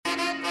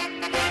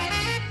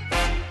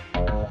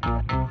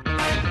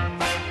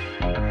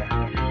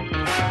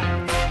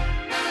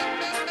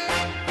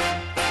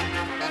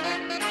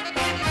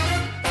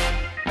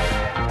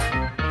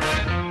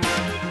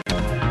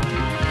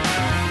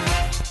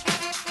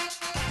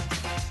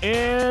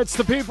It's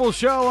the People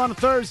Show on a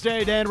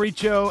Thursday. Dan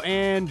Riccio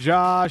and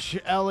Josh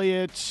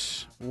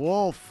Elliott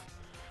Wolf.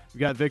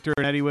 We've got Victor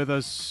and Eddie with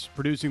us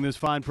producing this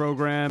fine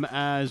program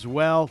as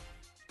well.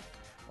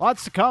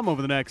 Lots to come over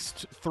the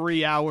next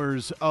 3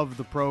 hours of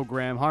the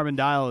program. Harmon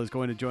Dial is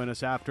going to join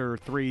us after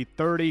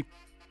 3:30.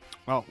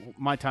 Oh,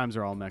 my times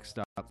are all mixed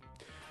up.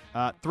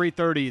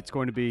 3:30, it's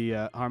going to be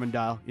Harmon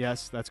Dial.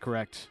 Yes, that's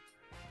correct.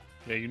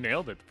 Yeah, you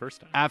nailed it the first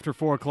time. After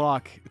 4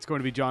 o'clock, it's going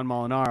to be John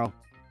Molinaro.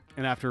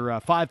 And after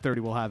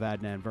 5:30, we'll have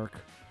Adnan Virk.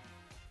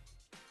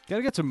 Got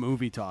to get some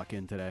movie talk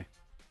in today.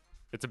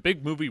 It's a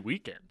big movie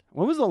weekend.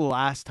 When was the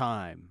last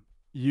time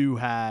you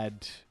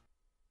had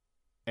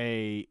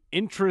a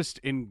interest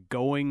in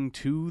going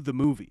to the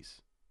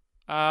movies?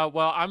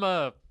 Well,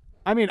 I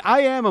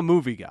am a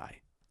movie guy.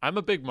 I'm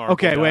a big Marvel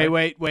Okay, guy.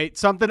 wait.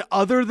 Something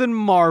other than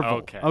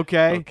Marvel.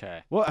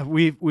 Okay. Well,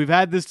 we've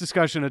had this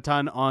discussion a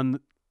ton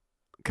on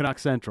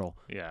Canucks Central.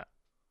 Yeah.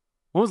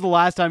 When was the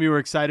last time you were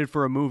excited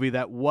for a movie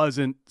that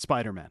wasn't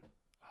Spider-Man?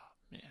 Oh,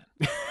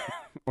 man.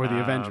 Or the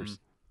Avengers?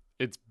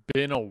 It's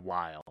been a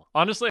while.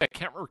 Honestly, I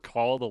can't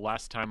recall the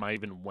last time I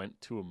even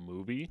went to a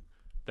movie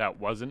that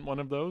wasn't one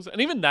of those. And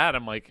even that,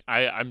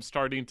 I'm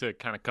starting to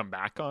kind of come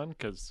back on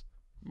because,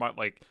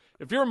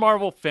 if you're a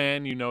Marvel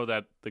fan, you know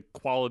that the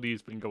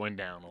quality's been going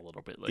down a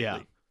little bit lately.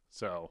 Yeah.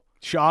 So.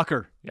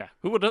 Shocker. Yeah.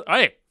 Who would?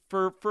 Hey,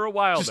 for a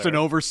while Just there. an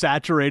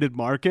oversaturated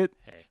market.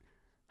 Hey.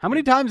 How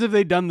many times have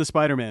they done the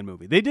Spider-Man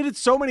movie? They did it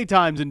so many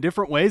times in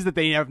different ways that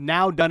they have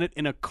now done it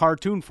in a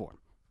cartoon form.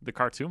 The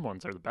cartoon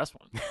ones are the best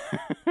ones.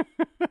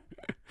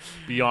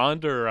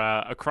 Beyond or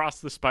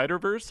Across the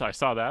Spider-Verse, I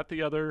saw that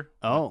the other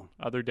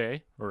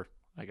day, or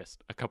I guess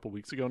a couple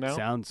weeks ago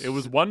now. It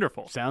was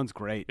wonderful. Sounds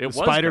great. The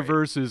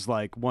Spider-Verse is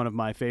like one of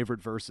my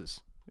favorite verses,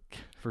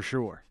 for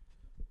sure.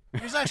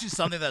 Here's actually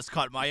something that's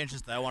caught my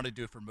interest that I want to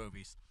do for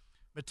movies.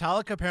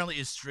 Metallica apparently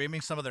is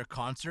streaming some of their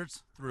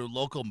concerts through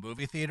local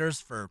movie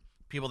theaters for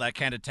people that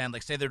can't attend.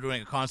 Like, say they're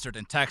doing a concert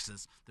in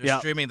Texas. They're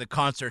streaming the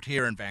concert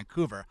here in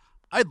Vancouver.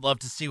 I'd love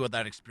to see what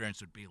that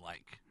experience would be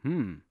like.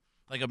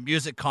 Like a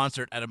music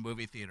concert at a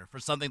movie theater for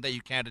something that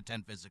you can't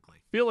attend physically.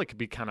 I feel like it'd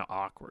be kind of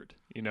awkward,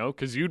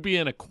 because you'd be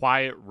in a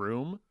quiet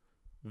room,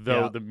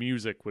 though the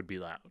music would be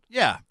loud.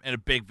 Yeah, and a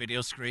big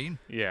video screen.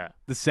 Yeah.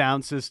 The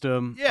sound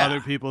system, other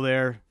people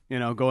there,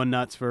 going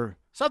nuts for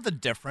something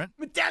different.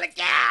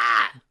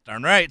 Metallica!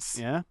 Darn right.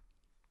 Yeah.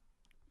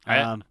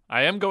 I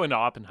am going to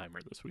Oppenheimer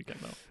this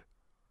weekend,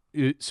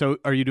 though. So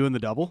are you doing the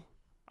double?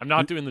 I'm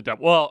not doing the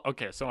double. Well,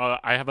 okay, so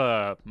I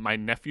have my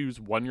nephew's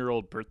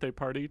 1-year-old birthday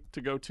party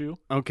to go to.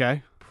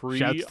 Okay.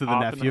 Shouts to the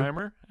nephew.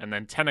 And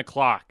then 10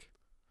 o'clock,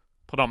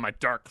 put on my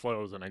dark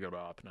clothes and I go to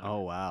Oppenheimer.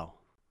 Oh, wow.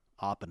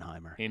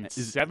 Oppenheimer. In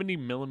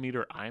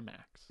 70mm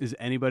IMAX. Is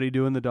anybody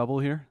doing the double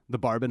here? The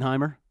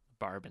Barbenheimer?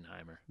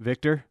 Barbenheimer.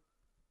 Victor?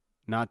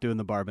 Not doing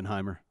the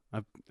Barbenheimer.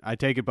 I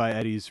take it by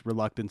Eddie's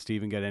reluctance to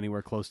even get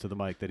anywhere close to the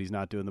mic that he's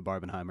not doing the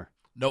Barbenheimer.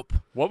 Nope.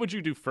 What would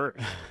you do first?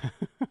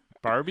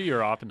 Barbie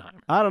or Oppenheimer?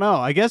 I don't know.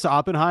 I guess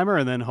Oppenheimer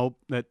and then hope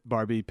that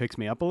Barbie picks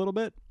me up a little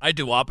bit. I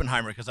do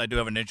Oppenheimer because I do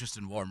have an interest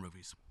in war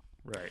movies.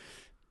 Right.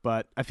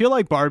 But I feel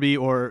like Barbie,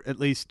 or at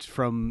least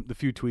from the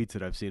few tweets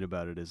that I've seen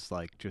about it, is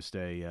like just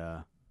it's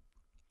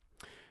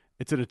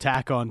an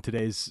attack on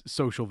today's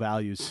social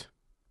values,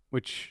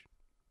 which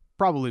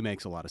probably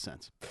makes a lot of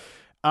sense.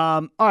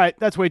 All right,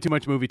 that's way too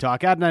much movie talk.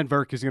 Adnan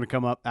Virk is going to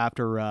come up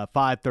after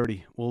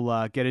 5:30.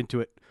 We'll get into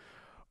it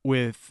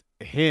with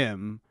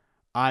him.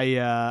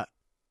 I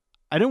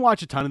didn't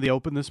watch a ton of the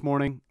Open this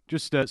morning.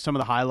 Just some of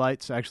the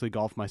highlights. I actually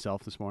golfed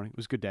myself this morning. It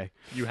was a good day.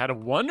 You had a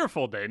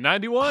wonderful day.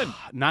 91.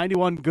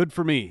 91, good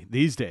for me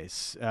these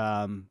days.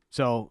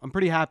 So I'm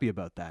pretty happy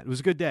about that. It was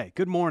a good day.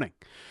 Good morning.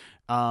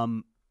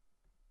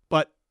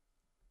 But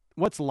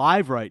what's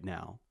live right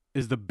now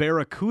is the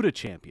Barracuda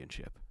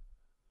Championship.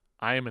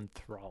 I am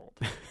enthralled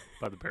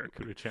by the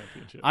Barracuda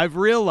Championship. I've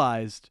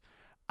realized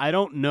I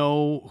don't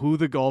know who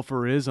the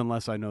golfer is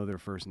unless I know their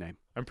first name.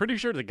 I'm pretty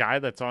sure the guy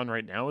that's on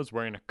right now is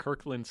wearing a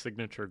Kirkland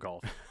signature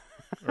golf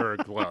or a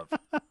glove.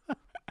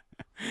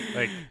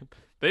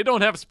 They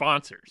don't have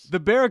sponsors. The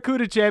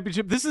Barracuda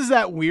Championship, this is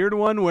that weird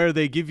one where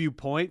they give you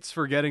points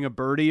for getting a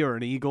birdie or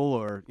an eagle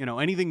or,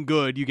 anything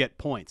good, you get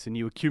points and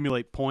you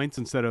accumulate points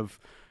instead of,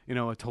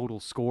 a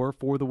total score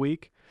for the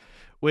week,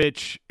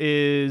 which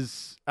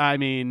is,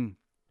 may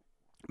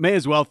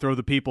as well throw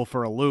the people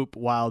for a loop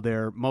while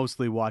they're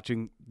mostly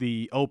watching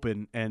the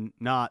Open and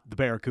not the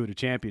Barracuda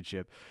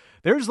Championship.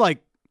 There's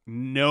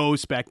no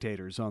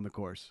spectators on the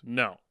course.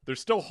 No, they're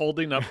still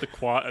holding up the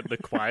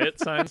quiet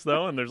signs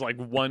though, and there's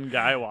one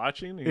guy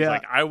watching. He's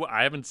like,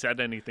 I haven't said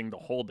anything the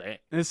whole day.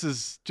 This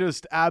is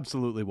just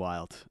absolutely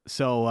wild.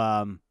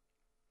 So,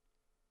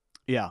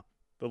 yeah.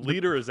 The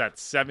leader is at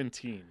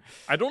 17.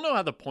 I don't know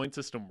how the point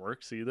system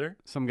works either.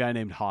 Some guy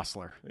named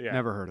Hostler. Yeah.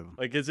 Never heard of him.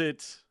 Is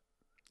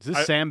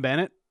this Sam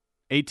Bennett?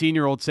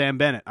 18-year-old Sam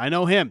Bennett. I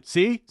know him.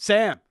 See?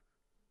 Sam.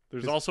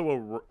 There's also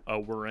a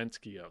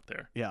Werenski out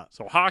there. Yeah.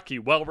 So hockey,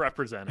 well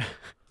represented.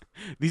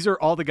 These are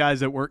all the guys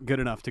that weren't good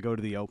enough to go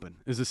to the Open,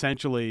 is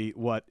essentially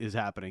what is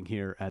happening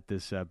here at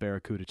this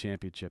Barracuda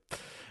Championship.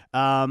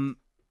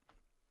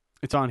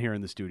 It's on here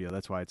in the studio.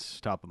 That's why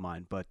it's top of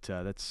mind. But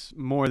that's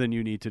more than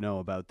you need to know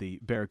about the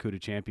Barracuda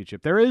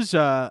Championship. There is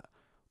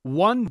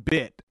one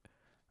bit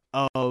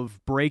of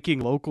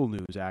breaking local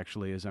news,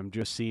 actually, as I'm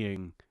just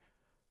seeing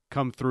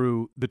come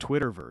through the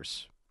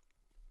Twitterverse.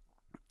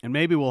 And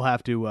maybe we'll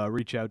have to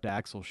reach out to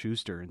Axel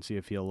Schuster and see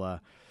if he'll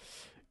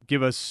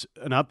give us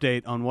an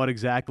update on what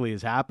exactly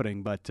is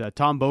happening. But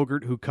Tom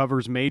Bogert, who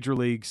covers Major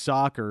League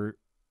Soccer,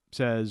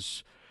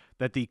 says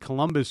that the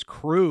Columbus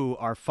Crew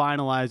are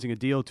finalizing a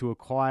deal to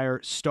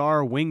acquire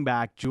star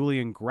wingback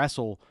Julian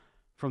Gressel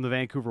from the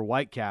Vancouver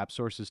Whitecaps,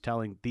 sources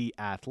telling The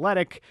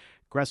Athletic.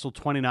 Gressel,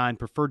 29,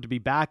 preferred to be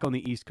back on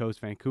the East Coast.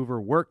 Vancouver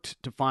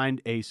worked to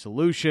find a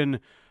solution,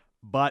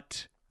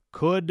 but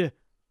could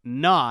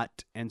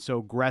not, and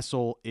so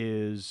Gressel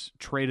is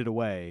traded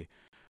away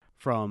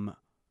from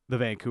the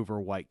Vancouver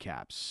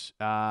Whitecaps.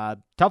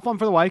 Tough one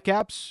for the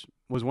Whitecaps.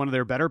 Was one of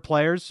their better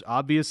players,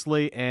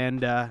 obviously,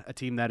 and a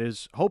team that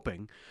is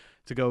hoping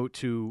to go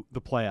to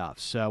the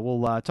playoffs.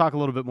 We'll talk a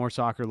little bit more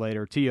soccer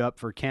later. Tee you up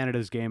for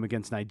Canada's game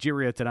against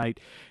Nigeria tonight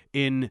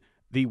in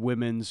the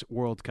Women's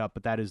World Cup,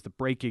 but that is the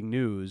breaking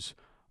news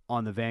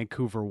on the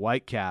Vancouver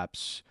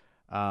Whitecaps.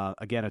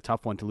 Again, a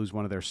tough one to lose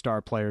one of their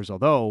star players,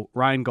 although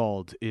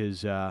Reingold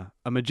is a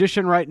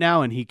magician right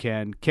now, and he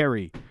can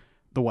carry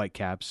the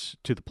Whitecaps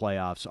to the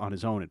playoffs on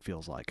his own, it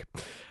feels like.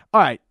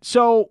 All right,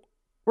 so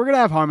we're going to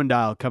have Harman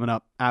Dial coming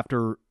up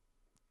after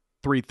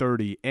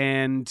 3:30,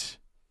 and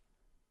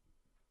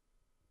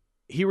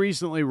he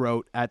recently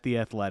wrote at The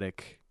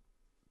Athletic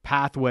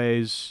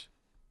pathways,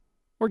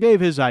 or gave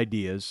his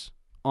ideas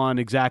on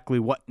exactly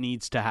what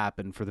needs to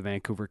happen for the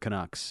Vancouver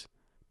Canucks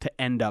to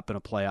end up in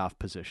a playoff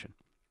position.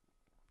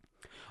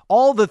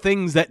 All the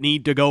things that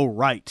need to go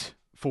right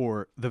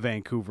for the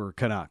Vancouver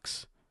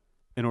Canucks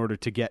in order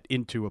to get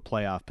into a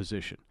playoff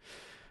position.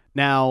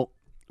 Now,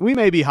 we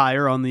may be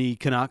higher on the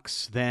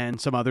Canucks than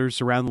some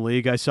others around the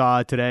league. I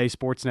saw today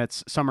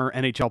Sportsnet's summer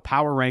NHL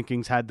power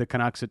rankings had the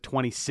Canucks at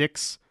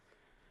 26.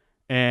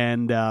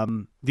 And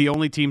the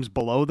only teams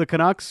below the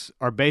Canucks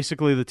are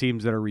basically the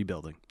teams that are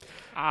rebuilding.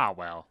 Ah,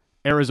 well.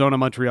 Arizona,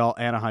 Montreal,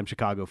 Anaheim,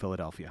 Chicago,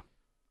 Philadelphia.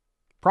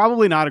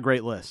 Probably not a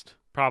great list.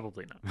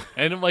 Probably not.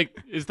 And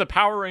is the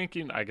power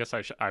ranking? I guess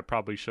I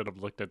probably should have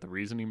looked at the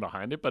reasoning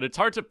behind it, but it's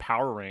hard to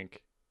power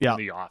rank in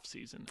the off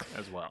season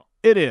as well.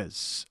 It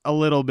is a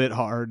little bit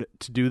hard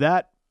to do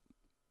that.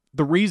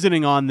 The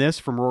reasoning on this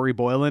from Rory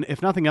Boylan,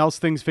 if nothing else,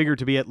 things figure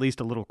to be at least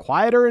a little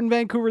quieter in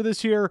Vancouver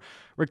this year.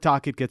 Rick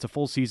Tocchet gets a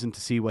full season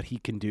to see what he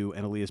can do,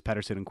 and Elias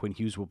Pettersson and Quinn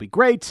Hughes will be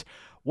great.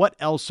 What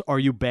else are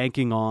you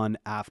banking on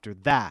after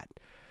that?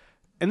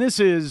 And this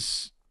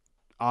is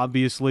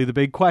obviously the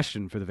big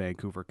question for the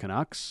Vancouver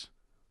Canucks.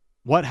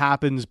 What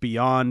happens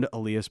beyond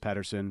Elias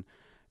Pettersson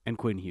and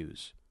Quinn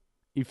Hughes?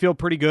 You feel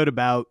pretty good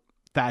about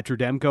Thatcher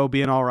Demko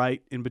being all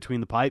right in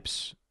between the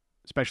pipes,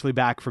 especially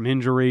back from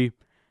injury.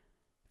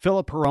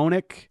 Filip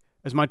Hronek,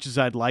 as much as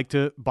I'd like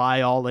to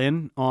buy all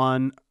in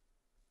on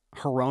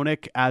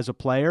Hronek as a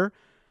player,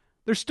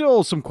 there's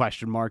still some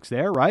question marks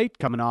there, right?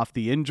 Coming off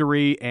the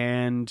injury,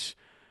 and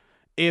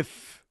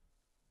if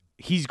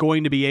he's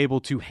going to be able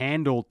to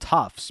handle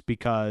toughs,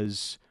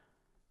 because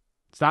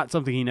it's not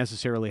something he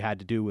necessarily had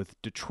to do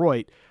with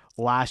Detroit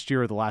last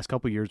year or the last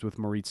couple of years with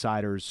Moritz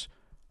Seider's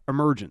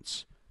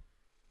emergence.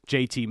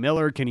 JT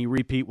Miller, can he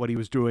repeat what he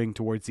was doing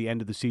towards the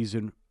end of the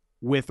season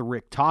with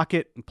Rick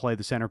Tocchet and play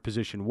the center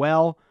position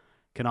well?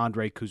 Can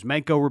Andrei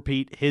Kuzmenko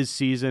repeat his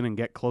season and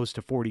get close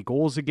to 40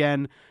 goals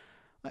again?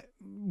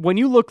 When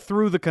you look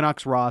through the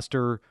Canucks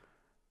roster,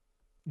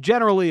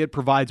 generally it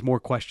provides more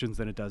questions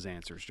than it does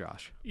answers,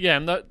 Josh. Yeah,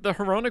 and the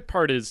Hronek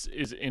part is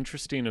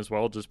interesting as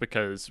well, just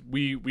because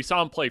we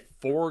saw him play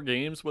 4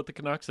 games with the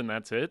Canucks and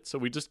that's it. So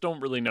we just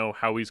don't really know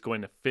how he's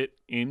going to fit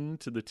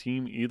into the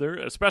team either,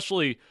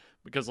 especially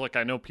because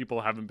I know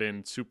people haven't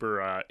been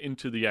super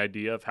into the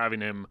idea of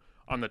having him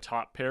on the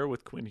top pair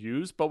with Quinn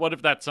Hughes, but what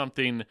if that's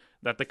something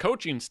that the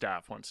coaching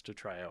staff wants to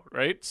try out,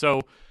 right?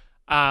 So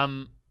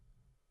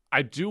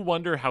I do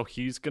wonder how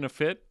he's going to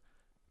fit.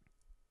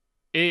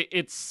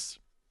 It's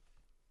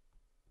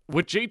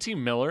with JT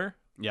Miller.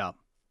 Yeah.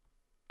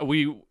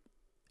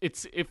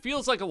 It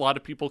feels like a lot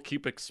of people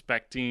keep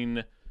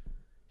expecting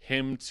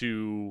him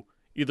to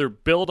either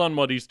build on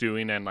what he's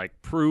doing and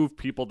prove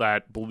people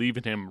that believe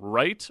in him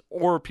right,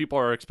 or people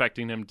are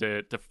expecting him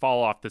to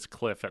fall off this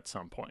cliff at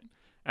some point.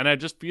 And I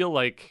just feel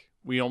like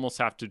we almost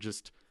have to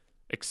just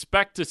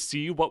expect to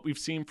see what we've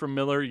seen from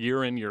Miller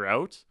year in, year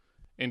out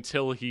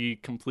until he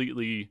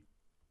completely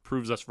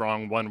proves us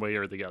wrong one way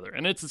or the other.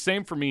 And it's the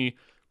same for me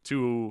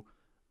to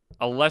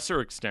a lesser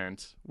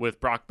extent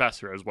with Brock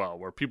Besser as well,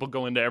 where people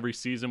go into every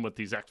season with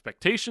these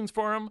expectations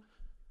for him.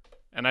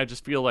 And I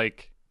just feel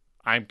like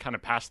I'm kind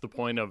of past the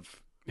point of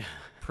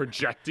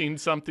projecting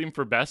something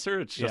for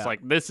Besser. It's just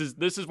this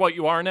is what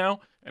you are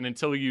now. And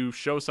until you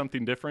show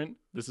something different,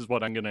 this is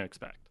what I'm going to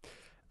expect.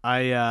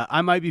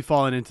 I might be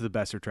falling into the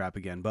Besser trap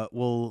again, but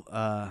we'll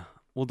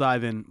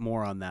dive in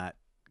more on that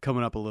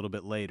coming up a little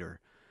bit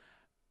later.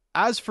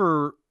 As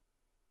for,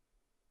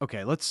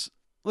 let's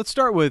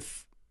start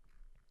with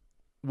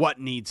what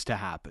needs to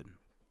happen.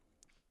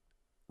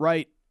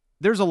 right?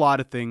 There's a lot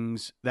of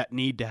things that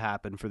need to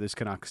happen for this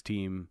Canucks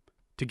team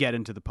to get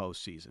into the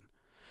postseason.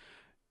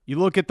 You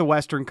look at the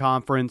Western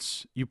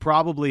Conference, you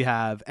probably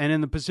have, and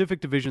in the Pacific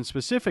Division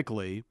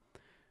specifically,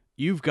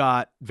 you've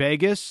got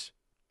Vegas,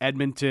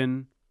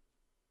 Edmonton,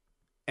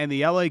 and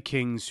the LA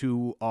Kings,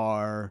 who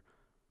are,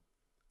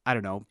 I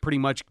don't know, pretty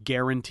much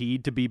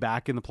guaranteed to be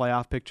back in the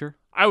playoff picture.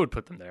 I would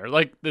put them there.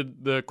 Like,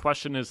 the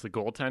question is the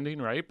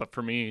goaltending, right? But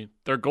for me,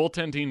 their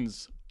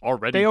goaltending's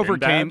already They been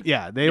overcame, bad.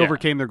 yeah, they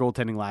overcame their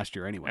goaltending last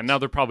year anyway. And now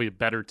they're probably a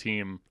better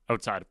team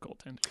outside of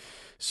goaltending.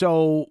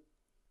 So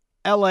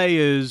LA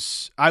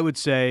is, I would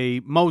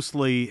say,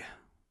 mostly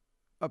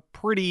I'm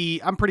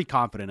pretty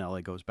confident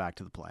LA goes back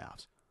to the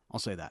playoffs. I'll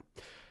say that.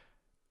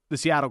 The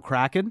Seattle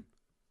Kraken,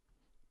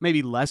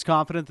 maybe less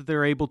confident that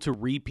they're able to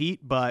repeat,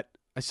 but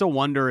I still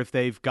wonder if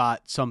they've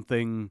got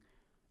something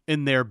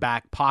in their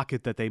back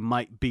pocket that they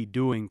might be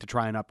doing to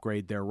try and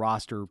upgrade their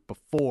roster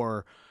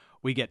before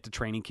we get to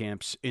training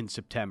camps in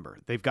September.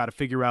 They've got to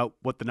figure out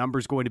what the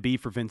number's going to be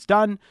for Vince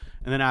Dunn,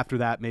 and then after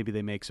that, maybe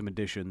they make some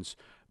additions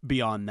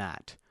beyond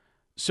that.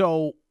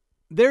 So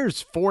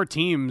there's 4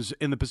 teams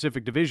in the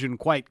Pacific Division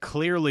quite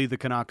clearly the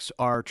Canucks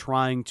are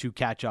trying to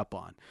catch up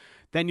on.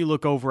 Then you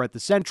look over at the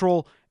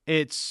Central,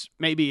 it's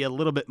maybe a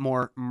little bit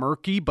more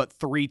murky, but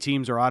 3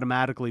 teams are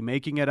automatically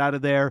making it out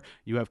of there.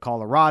 You have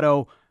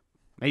Colorado,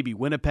 maybe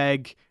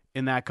Winnipeg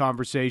in that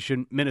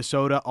conversation.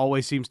 Minnesota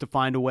always seems to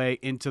find a way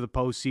into the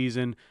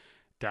postseason.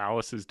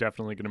 Dallas is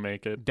definitely going to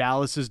make it.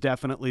 Dallas is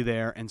definitely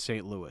there, and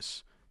St.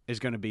 Louis is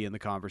going to be in the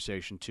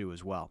conversation too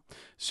as well.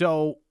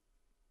 So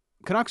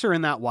Canucks are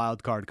in that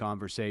wild card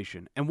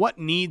conversation. And what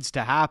needs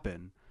to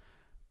happen,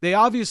 they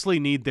obviously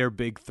need their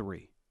big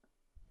 3.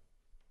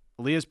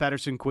 Elias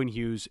Pettersson, Quinn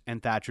Hughes,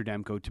 and Thatcher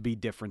Demko to be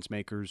difference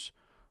makers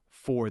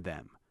for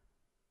them.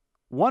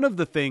 One of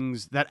the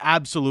things that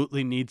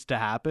absolutely needs to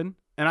happen,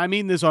 and I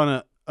mean this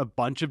on a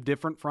bunch of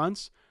different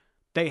fronts,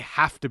 they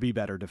have to be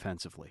better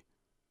defensively.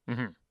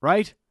 Mm-hmm.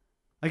 Right?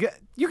 Like,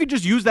 you could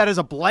just use that as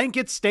a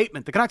blanket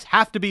statement. The Canucks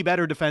have to be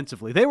better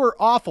defensively. They were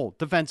awful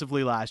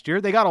defensively last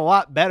year. They got a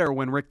lot better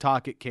when Rick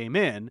Tocchet came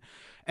in.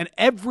 And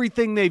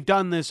everything they've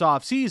done this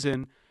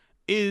offseason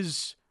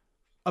is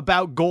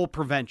about goal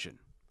prevention.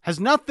 Has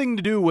nothing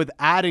to do with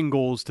adding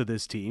goals to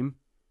this team.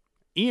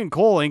 Ian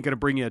Cole ain't going to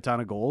bring you a ton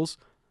of goals.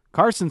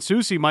 Carson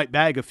Soucy might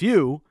bag a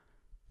few.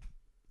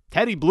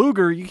 Teddy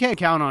Bluger, you can't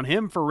count on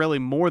him for really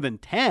more than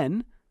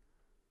 10.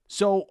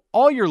 So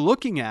all you're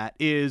looking at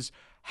is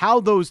how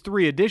those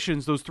 3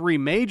 additions, those 3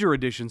 major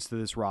additions to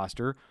this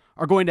roster,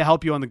 are going to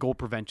help you on the goal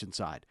prevention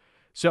side.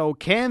 So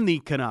can the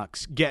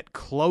Canucks get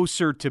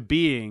closer to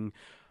being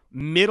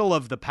middle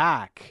of the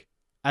pack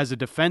as a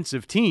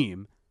defensive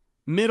team,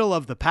 middle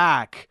of the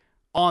pack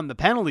on the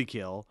penalty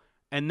kill,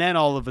 and then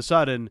all of a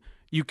sudden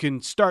you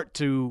can start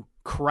to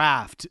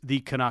craft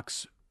the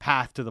Canucks'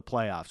 path to the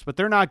playoffs. But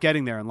they're not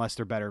getting there unless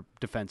they're better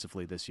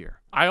defensively this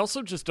year. I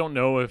also just don't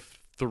know if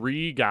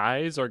 3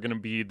 guys are going to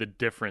be the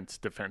difference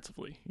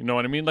defensively. You know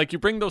what I mean? Like, you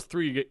bring those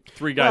three guys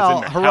in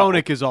to Hronek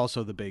help. is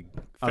also the big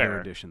other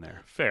addition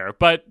there. Fair.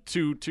 But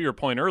to your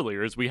point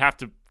earlier is we have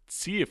to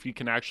see if he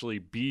can actually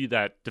be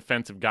that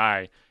defensive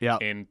guy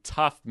in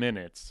tough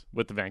minutes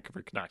with the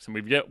Vancouver Canucks. And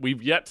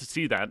we've yet to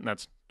see that, and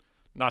that's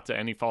not to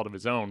any fault of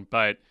his own,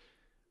 but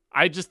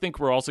I just think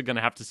we're also going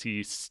to have to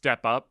see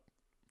step up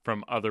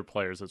from other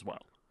players as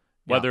well.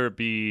 Whether it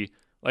be,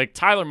 like,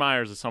 Tyler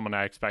Myers is someone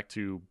I expect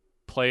to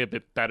play a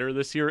bit better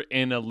this year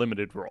in a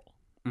limited role.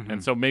 Mm-hmm.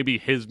 And so maybe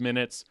his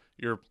minutes,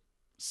 you're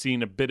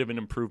seeing a bit of an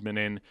improvement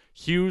in.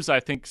 Hughes, I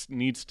think,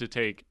 needs to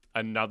take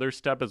another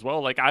step as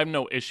well. Like, I have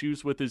no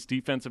issues with his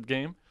defensive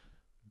game,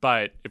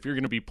 but if you're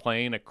going to be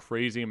playing a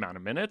crazy amount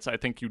of minutes, I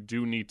think you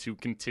do need to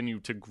continue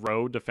to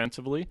grow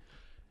defensively.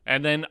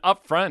 And then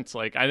up front,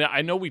 like,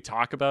 I know we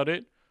talk about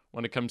it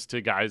when it comes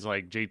to guys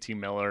like JT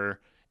Miller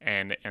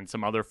and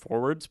some other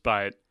forwards,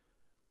 but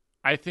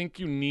I think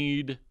you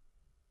need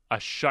a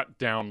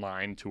shutdown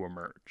line to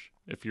emerge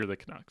if you're the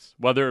Canucks.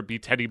 Whether it be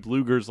Teddy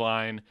Bluger's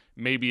line,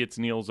 maybe it's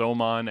Neil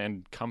Zoman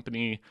and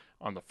company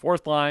on the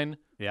 4th line.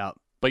 Yeah.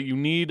 But you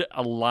need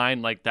a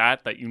line like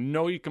that you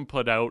know you can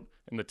put out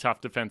in the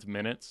tough defense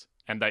minutes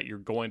and that you're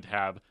going to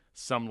have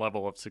some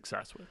level of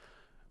success with.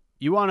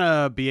 You want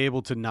to be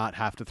able to not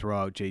have to throw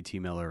out JT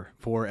Miller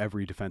for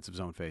every defensive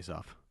zone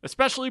faceoff.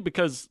 Especially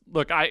because,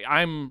 look,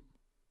 I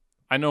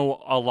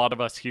know a lot of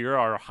us here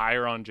are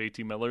higher on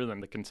JT Miller than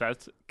the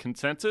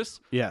consensus.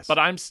 Yes. But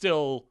I'm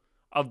still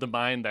of the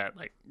mind that,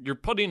 like, you're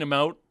putting him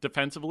out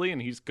defensively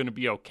and he's going to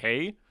be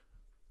okay,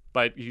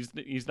 but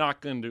he's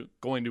not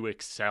going to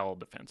excel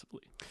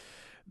defensively.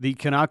 The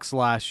Canucks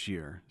last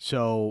year,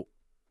 so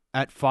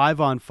at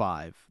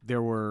 5-on-5,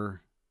 there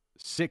were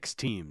 6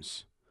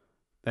 teams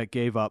that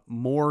gave up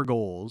more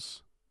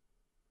goals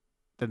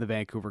than the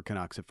Vancouver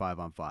Canucks at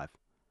 5-on-5.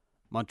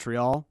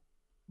 Montreal,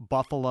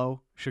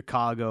 Buffalo,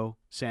 Chicago,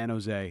 San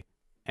Jose,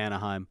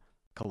 Anaheim,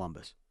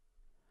 Columbus.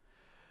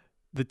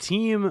 The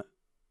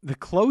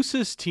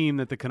closest team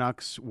that the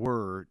Canucks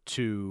were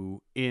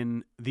to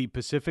in the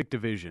Pacific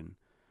Division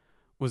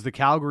was the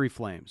Calgary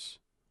Flames.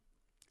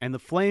 and the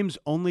Flames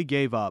only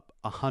gave up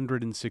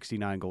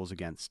 169 goals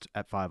against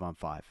at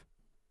 5-on-5.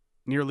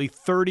 Nearly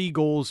 30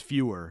 goals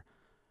fewer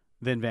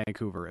than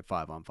Vancouver at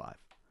 5-on-5.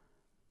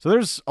 So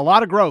there's a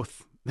lot of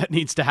growth that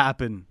needs to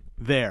happen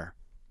there.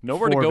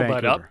 Nowhere to go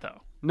Vancouver. but up,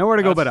 though. Nowhere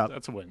to go but up.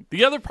 That's a win.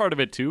 The other part of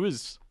it, too,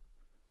 is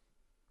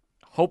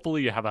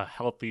hopefully you have a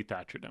healthy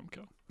Thatcher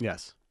Demko.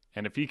 Yes.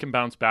 And if he can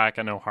bounce back,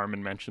 I know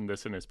Harmon mentioned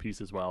this in his piece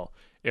as well.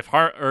 If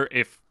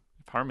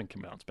Harmon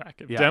can bounce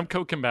back, if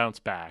Demko can bounce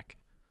back,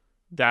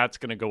 that's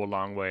going to go a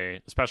long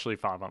way, especially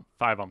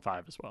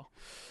 5-on-5 as well.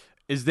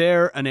 Is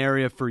there an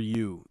area for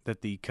you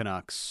that the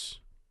Canucks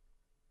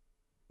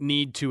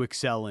need to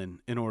excel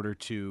in order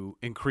to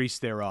increase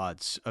their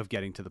odds of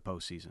getting to the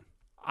postseason?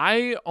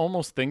 I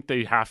almost think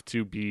they have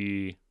to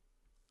be.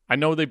 I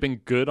know they've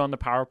been good on the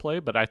power play,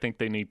 but I think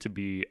they need to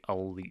be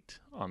elite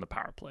on the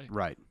power play.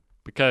 Right.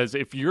 Because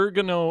if you're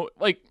going to,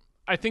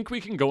 I think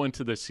we can go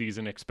into this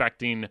season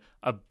expecting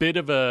a bit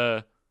of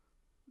a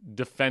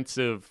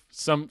defensive,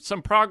 some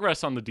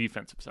progress on the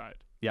defensive side.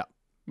 Yeah.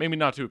 Maybe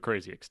not to a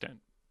crazy extent.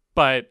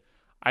 But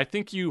I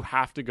think you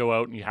have to go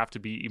out and you have to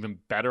be even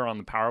better on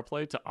the power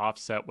play to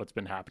offset what's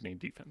been happening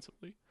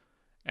defensively.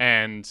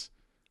 And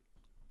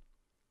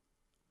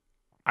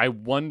I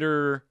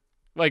wonder,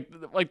 like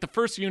the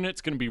first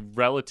unit's going to be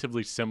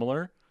relatively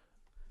similar,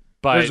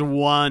 but there's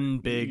one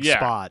big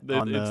spot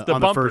on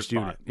the first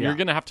spot. unit. You're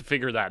going to have to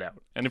figure that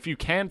out. And if you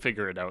can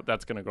figure it out,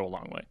 that's going to go a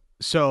long way.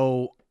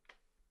 So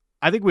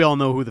I think we all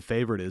know who the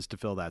favorite is to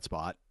fill that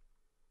spot.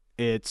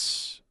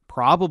 It's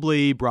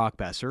probably Brock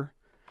Besser.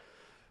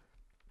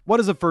 What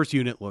does the first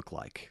unit look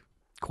like?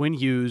 Quinn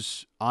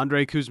Hughes,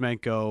 Andrei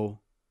Kuzmenko,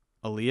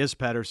 Elias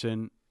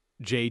Pettersson,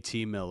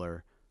 JT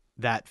Miller.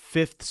 That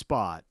fifth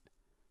spot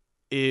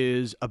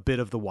is a bit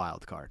of the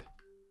wild card.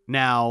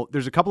 Now,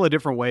 there's a couple of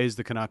different ways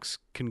the Canucks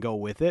can go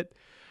with it.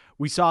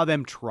 We saw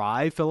them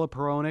try Filip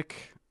Hronek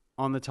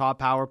on the top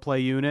power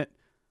play unit.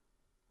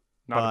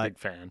 Not a big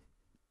fan.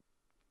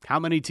 How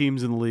many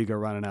teams in the league are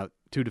running out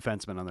two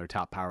defensemen on their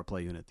top power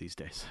play unit these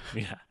days?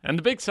 Yeah, and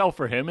the big sell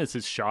for him is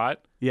his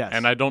shot. Yes.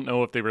 And I don't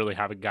know if they really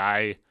have a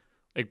guy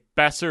like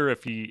Besser,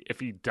 if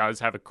he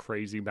does have a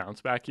crazy bounce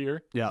back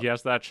year, he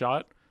has that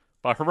shot.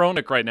 But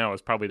Hronek right now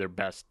is probably their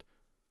best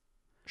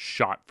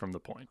shot from the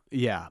point.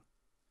 Yeah.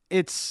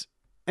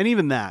 And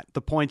even that,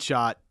 the point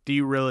shot, do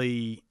you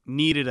really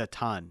need it a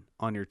ton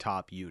on your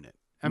top unit?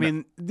 I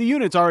mean, the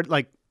units are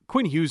like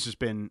Quinn Hughes has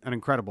been an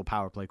incredible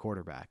power play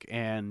quarterback,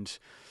 and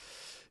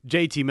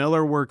JT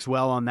Miller works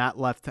well on that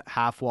left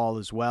half wall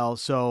as well.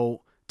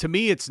 So to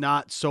me, it's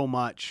not so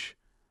much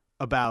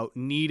about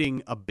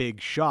needing a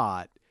big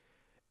shot.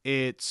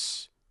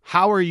 It's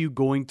how are you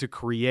going to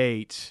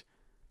create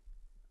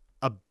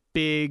a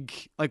big,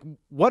 like,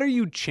 what are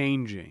you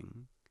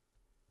changing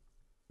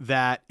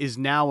that is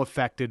now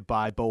affected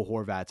by Bo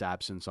Horvat's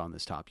absence on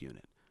this top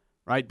unit,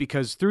 right?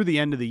 Because through the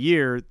end of the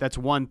year, that's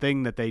one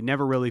thing that they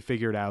never really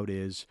figured out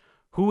is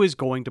who is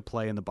going to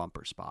play in the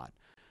bumper spot.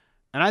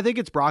 And I think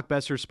it's Brock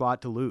Besser's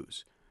spot to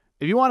lose.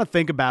 If you want to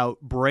think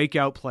about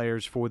breakout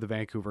players for the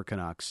Vancouver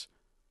Canucks,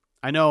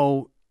 I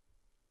know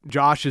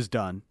Josh is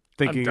done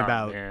thinking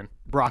about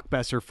Brock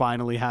Besser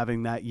finally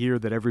having that year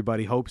that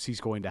everybody hopes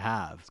he's going to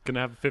have. He's going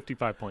to have a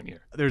 55-point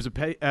year. There's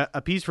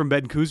a piece from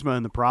Ben Kuzma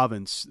in the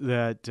Province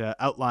that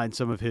outlines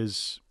some of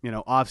his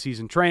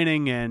off-season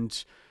training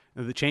and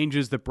the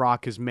changes that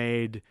Brock has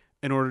made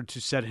in order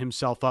to set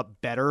himself up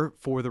better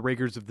for the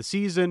rigors of the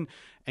season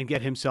and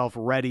get himself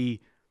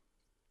ready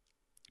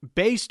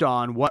based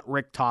on what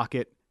Rick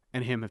Tocchet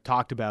and him have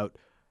talked about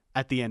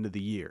at the end of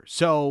the year.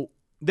 So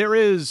there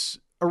is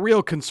a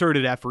real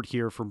concerted effort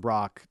here from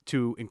Brock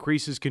to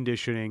increase his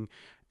conditioning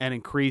and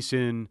increase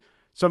in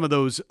some of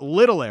those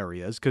little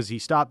areas, because he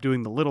stopped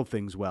doing the little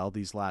things well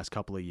these last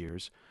couple of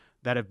years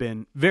that have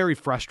been very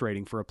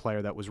frustrating for a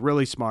player that was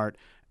really smart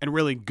and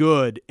really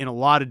good in a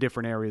lot of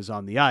different areas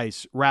on the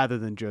ice rather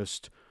than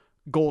just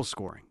goal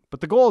scoring.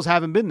 But the goals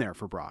haven't been there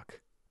for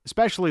Brock,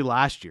 especially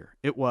last year.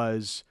 It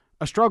was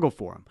a struggle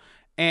for him.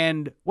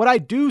 And what I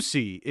do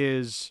see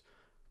is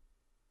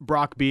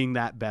Brock being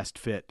that best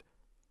fit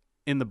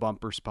in the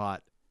bumper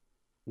spot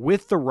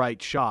with the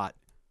right shot.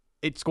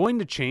 It's going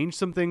to change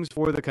some things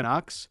for the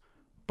Canucks,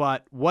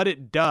 but what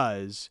it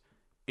does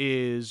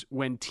is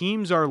when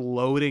teams are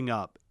loading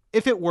up,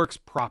 if it works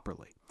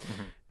properly,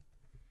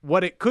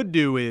 what it could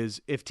do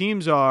is if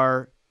teams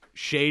are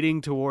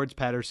shading towards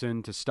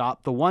Pettersson to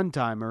stop the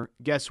one-timer,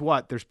 guess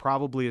what? There's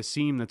probably a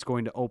seam that's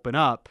going to open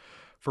up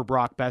for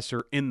Brock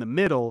Besser in the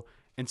middle,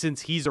 and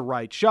since he's a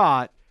right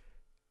shot,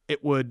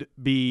 it would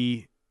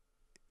be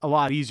a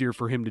lot easier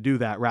for him to do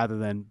that rather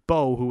than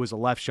Bo, who was a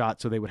left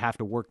shot, so they would have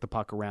to work the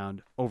puck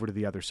around over to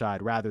the other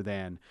side rather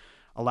than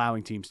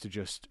allowing teams to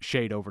just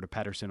shade over to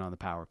Pettersson on the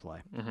power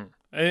play.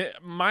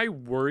 My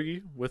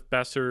worry with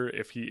Besser,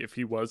 if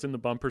he was in the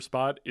bumper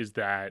spot, is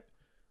that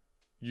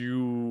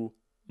you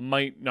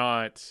might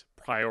not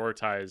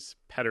prioritize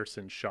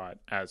Pettersson's shot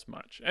as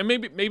much. And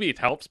maybe it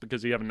helps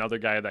because you have another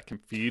guy that can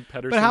feed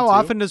Pettersson. But how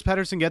often does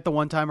Pettersson get the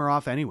one-timer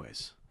off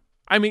anyways?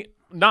 I mean,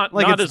 not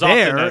it's as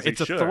there, often as it's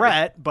he a should.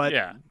 threat, but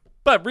yeah.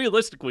 But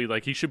realistically,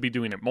 like, he should be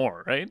doing it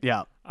more, right?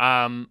 Yeah.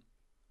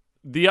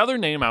 The other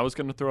name I was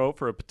going to throw out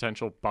for a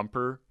potential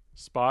bumper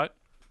spot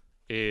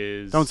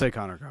is... Don't say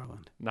Connor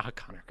Garland. Not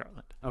Connor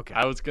Garland. Okay.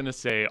 I was going to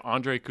say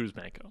Andrei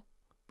Kuzmenko.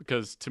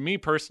 Because to me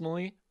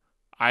personally,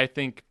 I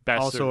think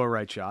Besser... Also a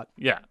right shot.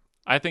 Yeah.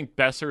 I think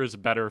Besser is a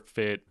better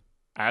fit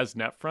as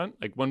net front.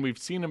 Like, when we've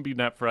seen him be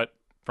net front,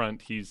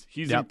 he's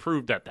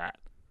improved at that.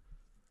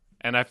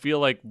 And I feel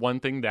like one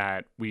thing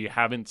that we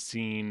haven't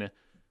seen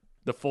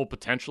the full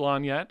potential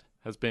on yet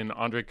has been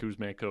Andrei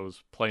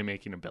Kuzmenko's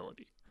playmaking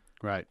ability.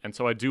 Right. And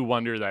so I do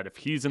wonder that if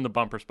he's in the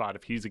bumper spot,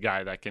 if he's a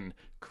guy that can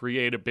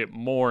create a bit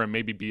more and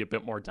maybe be a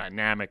bit more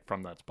dynamic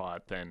from that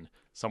spot than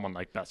someone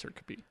like Besser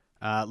could be.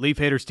 Leaf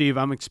Hater Steve,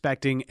 I'm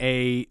expecting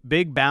a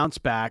big bounce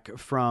back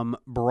from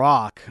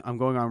Brock. I'm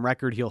going on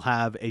record. He'll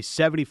have a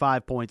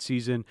 75-point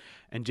season,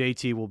 and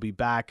JT will be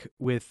back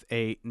with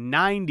a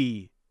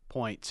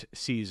 90-point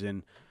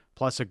season,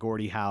 plus a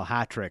Gordie Howe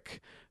hat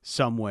trick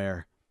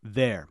somewhere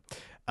there.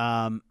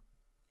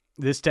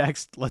 This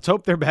text, let's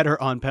hope they're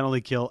better on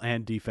penalty kill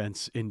and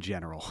defense in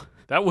general.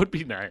 That would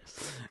be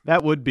nice.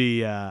 That would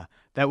be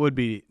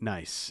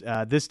nice.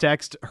 This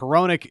text,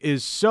 Hronek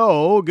is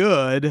so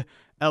good.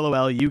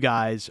 LOL, you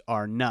guys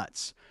are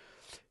nuts.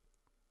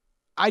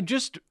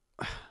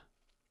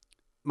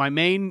 My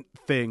main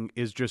thing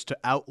is just to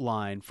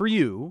outline for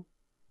you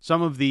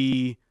some of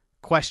the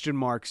question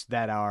marks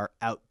that are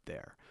out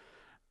there.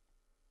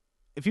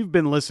 If you've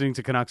been listening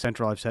to Canucks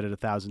Central, I've said it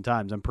 1,000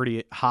 times. I'm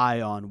pretty high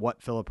on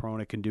what Filip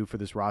Hronek can do for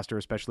this roster,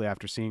 especially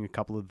after seeing a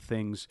couple of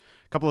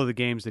the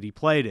games that he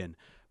played in.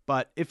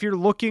 But if you're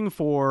looking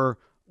for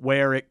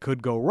where it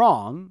could go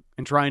wrong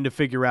and trying to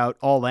figure out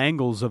all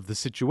angles of the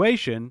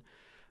situation,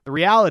 the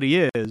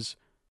reality is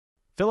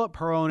Filip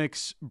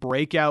Hronek's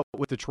breakout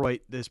with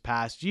Detroit this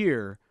past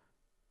year,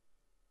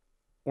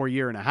 or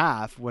year and a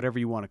half, whatever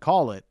you want to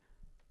call it,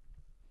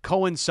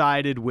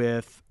 coincided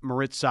with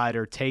Moritz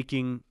Seider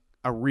taking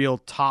a real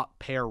top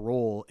pair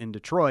role in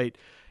Detroit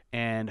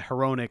and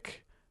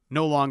Hronek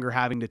no longer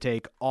having to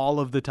take all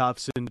of the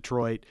toughs in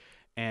Detroit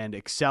and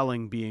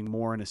excelling being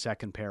more in a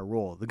second pair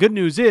role. The good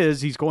news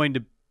is he's going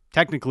to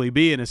technically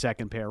be in a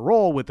second pair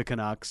role with the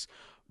Canucks,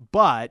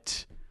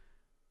 but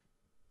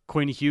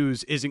Quinn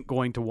Hughes isn't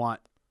going to want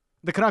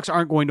 – the Canucks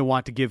aren't going to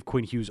want to give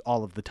Quinn Hughes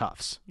all of the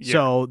toughs. Yeah.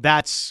 So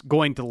that's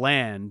going to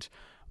land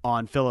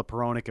on Filip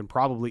Hronek and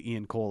probably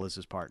Ian Cole as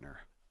his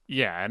partner.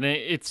 Yeah, and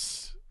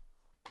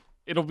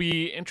it'll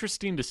be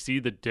interesting to see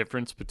the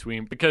difference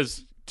between,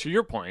 because to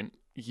your point,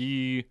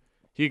 he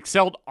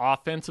excelled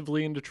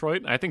offensively in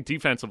Detroit. I think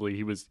defensively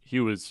he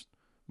was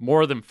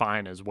more than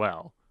fine as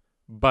well.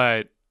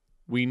 But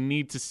we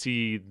need to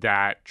see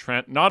that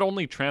not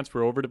only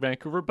transfer over to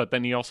Vancouver, but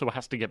then he also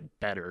has to get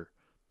better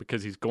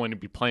because he's going to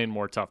be playing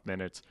more tough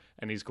minutes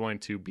and he's going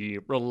to be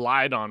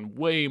relied on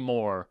way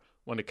more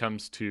when it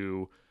comes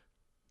to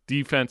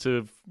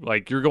defensive.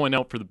 Like, you're going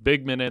out for the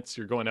big minutes,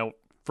 you're going out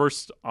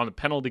first on the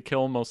penalty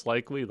kill, most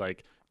likely.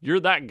 Like, you're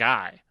that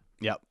guy.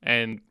 Yep.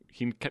 And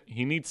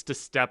he needs to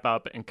step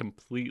up and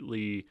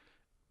completely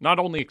not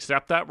only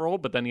accept that role,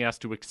 but then he has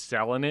to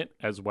excel in it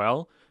as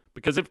well.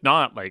 Because if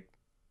not, like,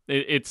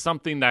 it's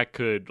something that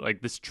could,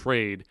 like, this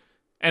trade.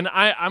 And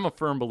I'm a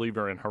firm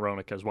believer in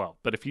Hronek as well.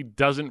 But if he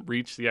doesn't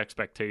reach the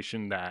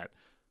expectation that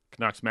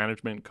Canucks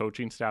management and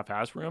coaching staff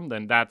has for him,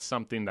 then that's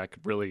something that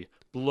could really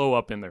blow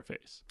up in their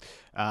face.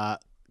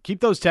 Keep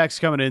those texts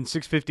coming in,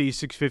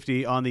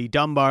 650 on the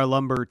Dunbar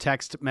Lumber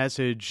text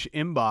message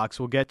inbox.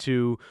 We'll get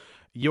to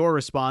your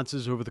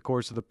responses over the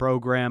course of the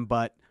program,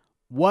 but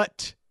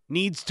what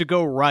needs to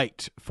go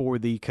right for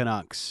the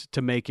Canucks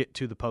to make it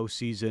to the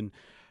postseason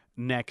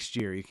next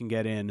year? You can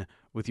get in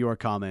with your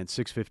comments,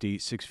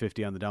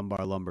 650 on the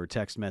Dunbar Lumber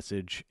text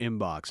message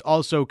inbox.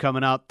 Also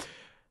coming up,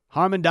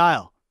 Harman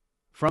Dial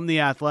from The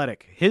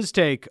Athletic, his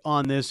take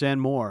on this and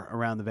more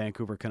around the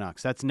Vancouver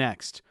Canucks. That's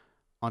next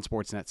on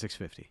Sportsnet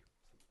 650.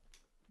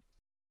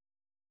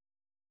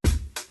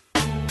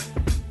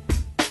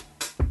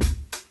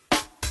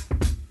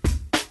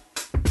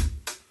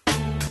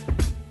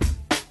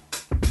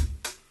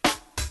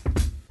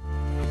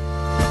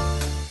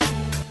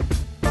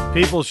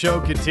 People's Show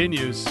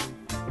continues.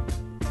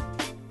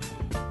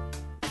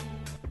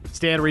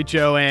 Stan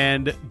Riccio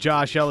and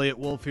Josh Elliott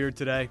Wolf here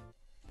today.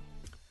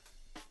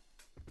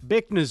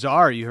 Bick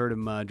Nazar, you heard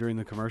him during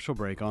the commercial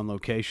break, on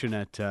location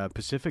at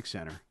Pacific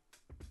Center.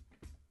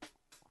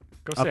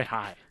 Go say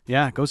hi.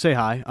 Yeah, go say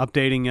hi.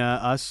 Updating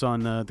us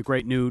on the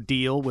great new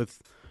deal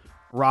with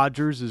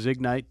Rogers as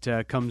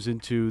Ignite comes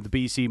into the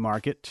BC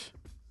market.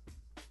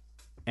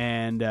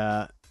 And,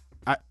 I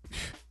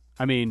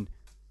mean,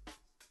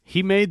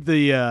 he made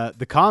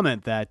the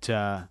comment that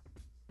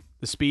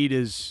the speed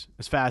is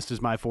as fast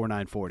as my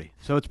 4.940.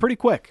 So it's pretty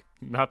quick.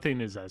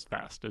 Nothing is as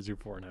fast as your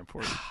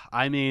 4.940.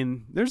 I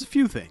mean, there's a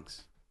few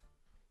things.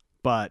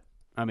 But,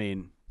 I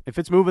mean, if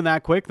it's moving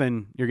that quick,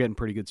 then you're getting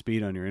pretty good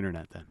speed on your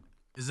internet then.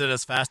 Is it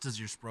as fast as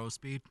your Spro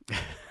speed?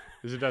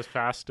 Is it as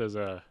fast as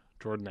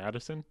Jordan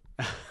Addison?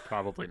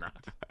 Probably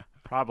not.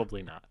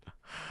 Probably not.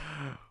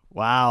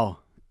 Wow.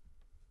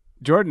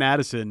 Jordan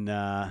Addison,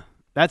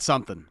 That's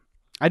something.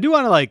 I do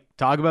want to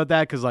talk about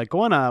that because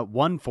going a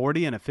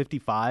 140 and a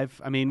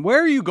 55. I mean,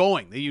 where are you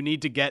going that you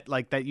need to get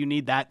that? You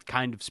need that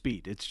kind of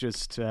speed. It's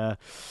just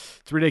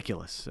it's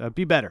ridiculous.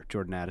 Be better,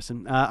 Jordan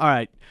Addison. All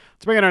right,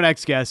 let's bring in our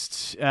next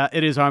guest.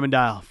 It is Harman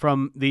Dial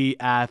from The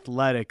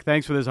Athletic.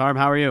 Thanks for this, Harm.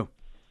 How are you?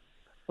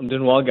 I'm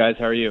doing well, guys.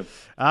 How are you?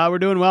 We're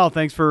doing well.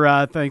 Thanks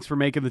for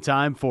making the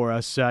time for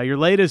us. Your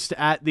latest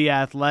at The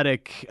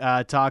Athletic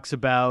talks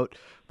about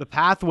the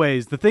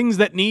pathways, the things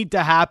that need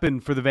to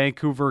happen for the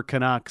Vancouver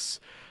Canucks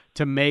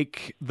to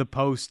make the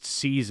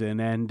postseason.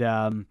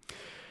 And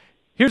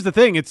here's the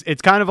thing.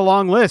 It's kind of a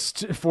long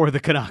list for the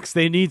Canucks.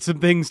 They need some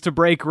things to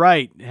break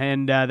right.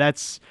 And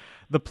that's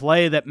the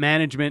play that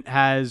management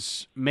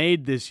has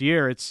made this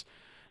year. It's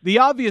the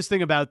obvious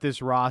thing about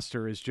this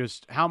roster is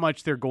just how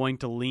much they're going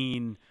to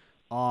lean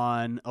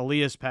on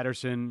Elias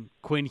Pettersson,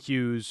 Quinn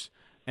Hughes,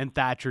 and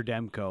Thatcher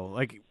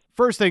Demko.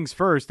 First things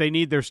first, they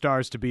need their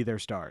stars to be their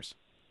stars.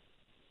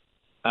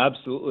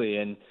 Absolutely.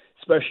 And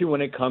especially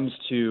when it comes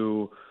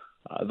to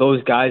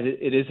those guys,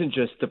 it isn't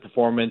just the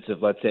performance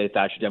of, let's say,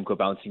 Thatcher Demko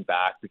bouncing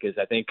back, because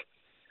I think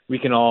we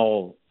can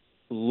all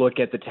look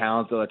at the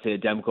talent that, let's say, a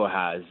Demko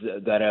has,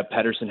 that a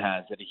Pettersson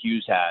has, that a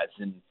Hughes has,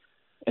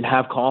 and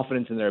have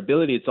confidence in their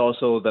ability. It's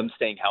also them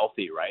staying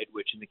healthy, right?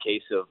 Which in the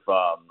case of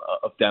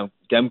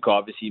Demko,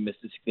 obviously he missed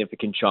a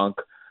significant chunk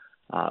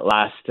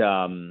last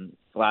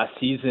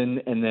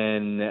season, and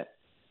then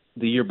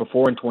the year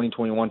before in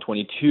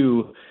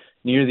 2021-22,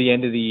 near the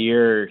end of the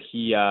year,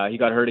 he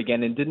got hurt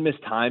again and didn't miss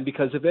time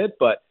because of it.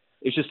 But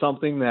it's just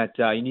something that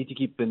you need to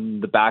keep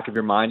in the back of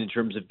your mind in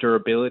terms of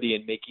durability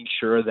and making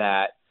sure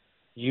that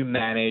you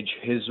manage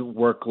his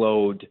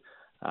workload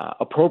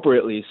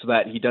appropriately so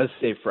that he does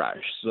stay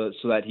fresh, so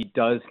that he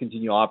does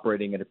continue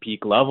operating at a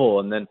peak level.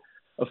 And then,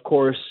 of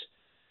course,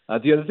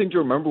 the other thing to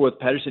remember with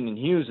Pettersson and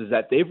Hughes is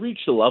that they've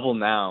reached a level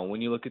now,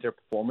 when you look at their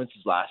performances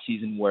last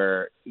season,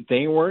 where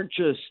they weren't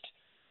just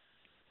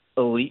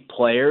elite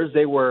players,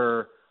 they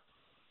were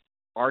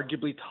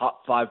arguably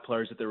top 5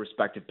 players at their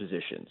respective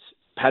positions.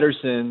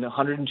 Pettersson,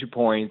 102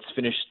 points,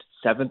 finished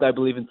 7th, I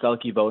believe, in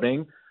Selke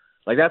voting.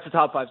 That's a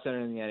top 5 center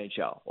in the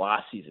NHL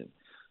last season.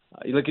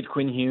 You look at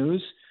Quinn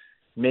Hughes,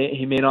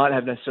 he may not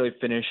have necessarily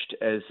finished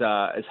as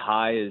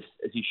high as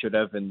he should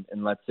have in,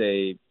 let's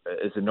say,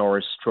 as a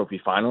Norris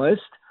Trophy finalist,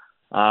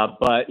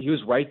 but he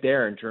was right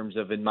there in terms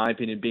of, in my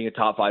opinion, being a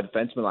top 5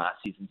 defenseman last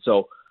season.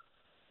 So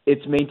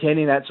it's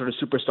maintaining that sort of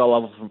superstar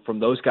level from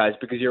those guys,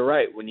 because you're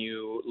right. When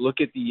you look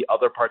at the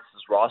other parts of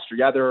this roster,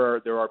 yeah,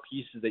 there are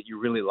pieces that you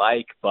really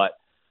like, but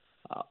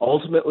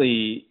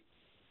ultimately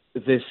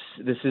this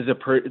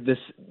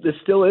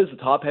still is a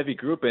top heavy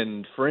group.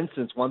 And for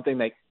instance, one thing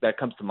that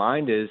comes to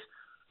mind is,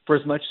 for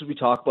as much as we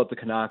talk about the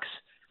Canucks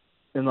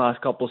in the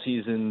last couple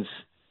seasons,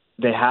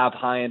 they have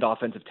high-end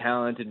offensive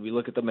talent, and we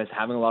look at them as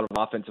having a lot of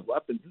offensive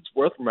weapons. It's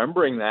worth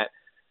remembering that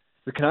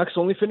the Canucks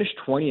only finished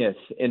 20th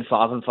in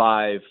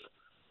 5-on-5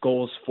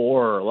 goals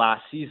for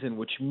last season,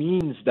 which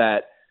means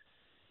that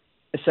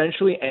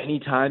essentially any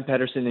time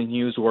Pettersson and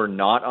Hughes were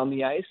not on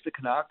the ice, the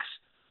Canucks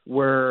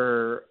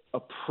were a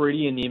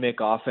pretty anemic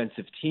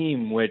offensive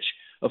team, which,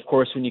 of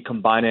course, when you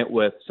combine it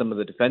with some of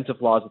the defensive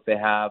flaws that they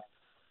have,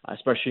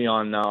 especially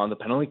on the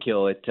penalty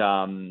kill, it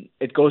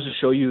goes to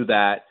show you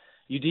that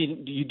you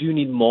do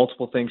need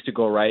multiple things to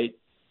go right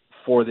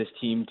for this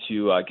team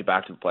to get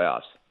back to the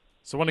playoffs.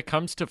 So when it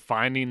comes to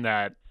finding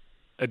that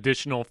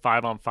additional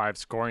 5-on-5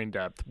 scoring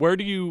depth, where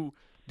do you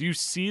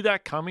see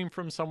that coming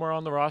from somewhere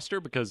on the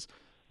roster? Because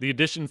the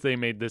additions they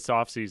made this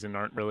offseason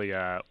aren't really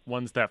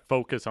ones that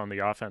focus on the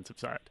offensive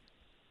side.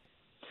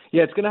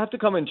 Yeah, it's going to have to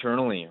come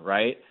internally,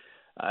 right?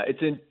 I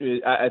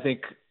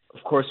think,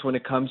 of course, when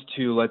it comes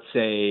to, let's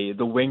say,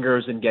 the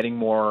wingers and getting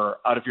more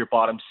out of your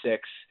bottom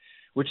 6,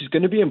 which is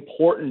going to be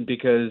important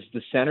because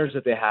the centers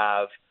that they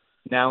have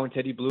now in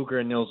Teddy Bluger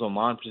and Nils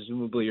Oman,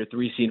 presumably your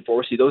 3C and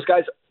 4C, those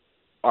guys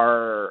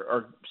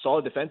are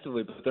solid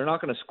defensively, but they're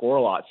not going to score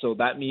a lot. So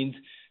that means,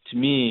 to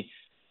me,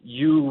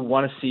 you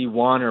want to see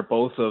one or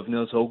both of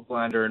Nils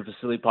Höglander and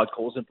Vasily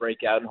Podkolzin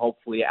break out, and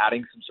hopefully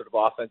adding some sort of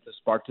offensive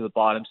spark to the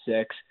bottom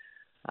 6.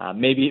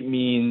 Maybe it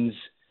means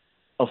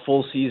a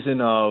full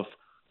season of,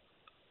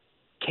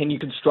 can you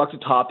construct a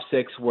top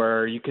 6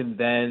 where you can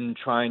then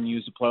try and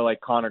use a player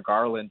like Connor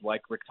Garland,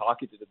 like Rick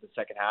Tocchet did in the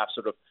second half,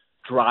 sort of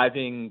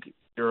driving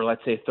your,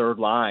 let's say, third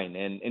line.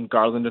 And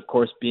Garland, of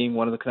course, being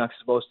one of the Canucks'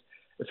 most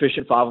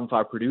efficient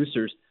 5-on-5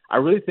 producers. I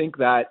really think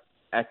that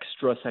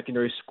extra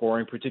secondary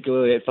scoring,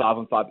 particularly at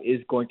 5-on-5,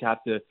 is going to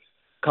have to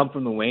come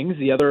from the wings.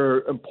 The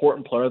other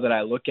important player that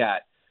I look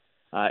at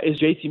is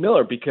JT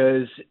Miller,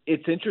 because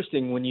it's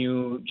interesting when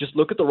you just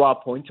look at the raw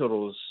point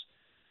totals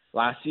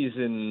last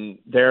season.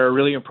 They're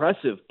really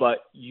impressive, but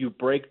you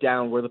break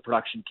down where the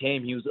production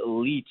came. He was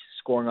elite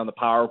scoring on the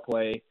power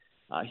play.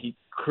 He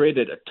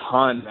created a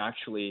ton,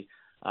 actually,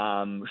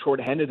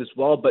 shorthanded as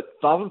well.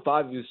 But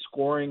 5-on-5, he was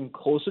scoring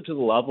closer to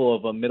the level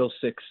of a middle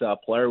 6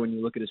 player when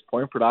you look at his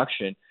point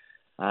production.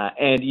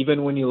 And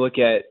even when you look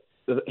at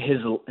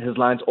his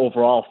lines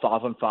overall,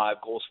 5-on-5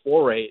 goals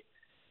for rate,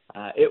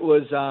 it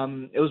was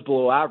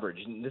below average.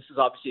 And this is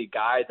obviously a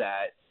guy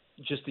that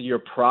just the year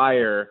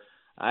prior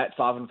at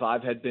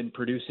 5-5 had been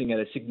producing at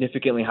a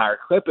significantly higher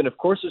clip. And of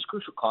course, there's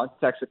crucial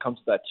context that comes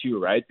to that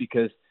too, right?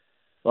 Because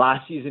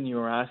last season you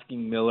were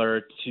asking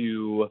Miller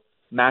to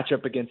match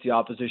up against the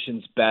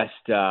opposition's best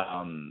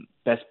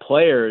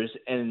players,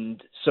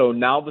 and so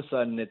now all of a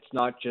sudden it's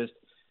not just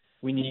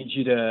we need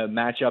you to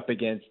match up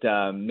against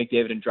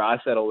McDavid and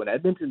Draisaitl when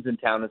Edmonton's in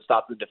town and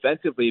stop them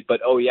defensively,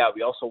 but oh yeah,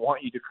 we also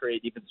want you to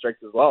create even strength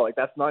as well. Like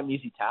that's not an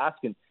easy task,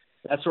 and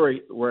that's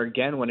where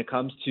again, when it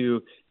comes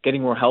to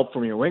getting more help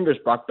from your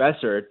wingers, Brock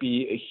Besser, it'd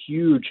be a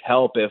huge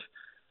help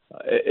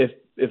if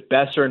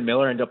Besser and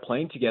Miller end up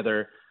playing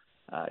together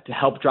to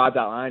help drive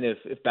that line.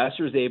 If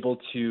Besser is able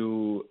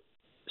to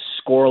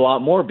score a lot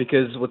more,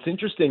 because what's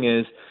interesting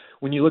is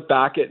when you look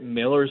back at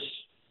Miller's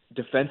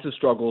defensive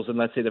struggles in,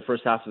 let's say, the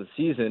first half of the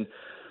season,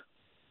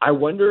 I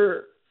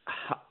wonder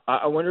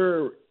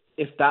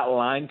if that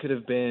line could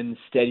have been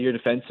steadier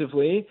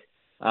defensively,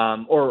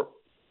 or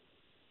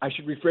I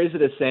should rephrase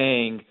it as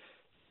saying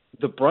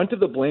the brunt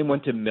of the blame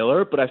went to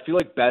Miller, but I feel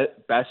like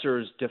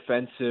Besser's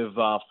defensive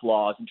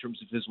flaws in terms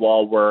of his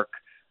wall work,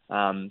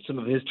 some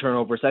of his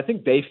turnovers, I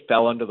think they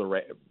fell under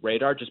the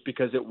radar just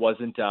because it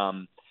wasn't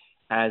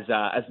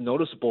as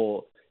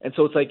noticeable. And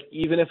so it's like,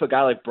 even if a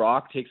guy like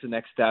Brock takes the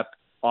next step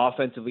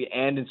offensively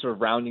and in sort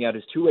of rounding out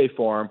his two-way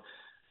form,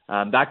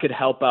 that could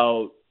help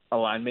out a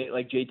line mate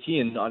like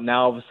JT. And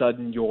now all of a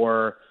sudden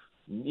you're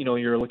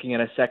looking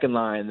at a second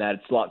line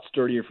that's a lot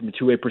sturdier from a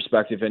two-way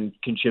perspective and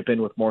can chip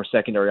in with more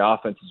secondary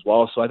offense as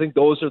well. So I think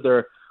those are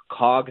the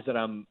cogs that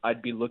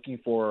I'd be looking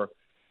for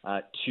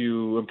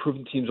to improve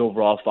the team's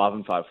overall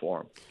 5-5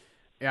 form.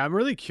 Yeah, I'm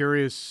really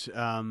curious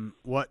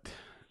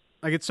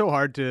it's so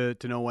hard to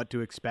know what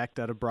to expect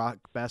out of Brock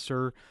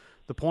Besser.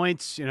 The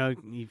points,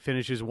 he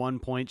finishes 1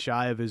 point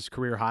shy of his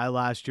career high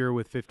last year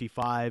with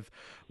 55.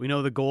 We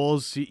know the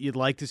goals. You'd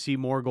like to see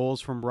more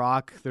goals from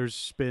Brock.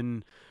 There's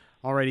been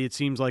already, it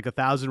seems like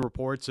 1,000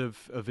 reports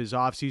of his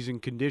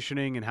offseason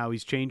conditioning and how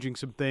he's changing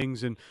some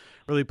things and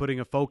really putting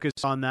a focus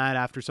on that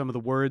after some of the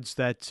words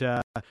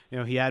that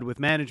he had with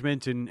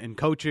management and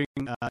coaching,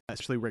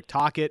 especially Rick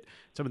Tocchet,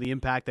 some of the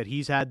impact that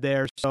he's had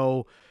there.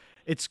 So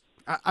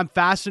I'm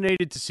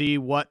fascinated to see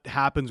what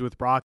happens with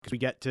Brock as we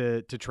get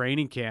to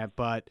training camp,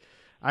 but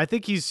I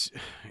think he's,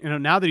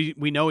 now that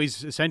we know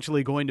he's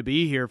essentially going to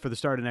be here for the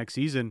start of next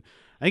season,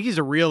 I think he's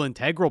a real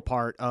integral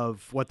part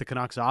of what the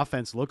Canucks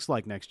offense looks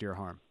like next year,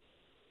 Harm.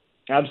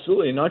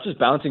 Absolutely. Not just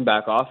bouncing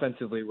back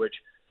offensively, which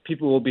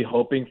people will be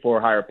hoping for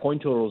higher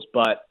point totals,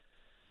 but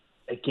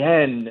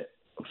again,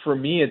 for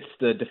me, it's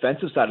the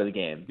defensive side of the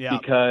game. Yeah.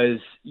 Because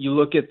you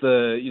look at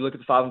the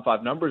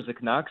 5-5 numbers, the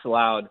Canucks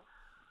allowed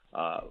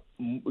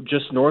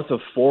just north of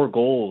 4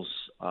 goals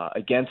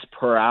against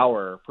per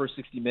hour per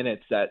 60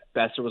 minutes that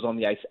Besser was on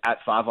the ice at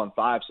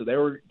 5-on-5. So they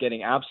were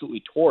getting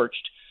absolutely torched,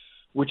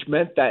 which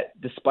meant that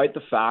despite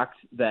the fact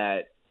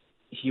that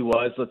he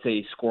was, let's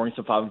say, scoring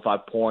some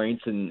 5-on-5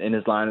 points and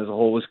his line as a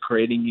whole was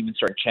creating even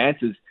certain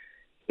chances,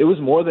 it was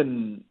more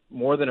than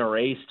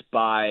erased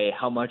by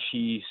how much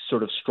he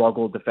sort of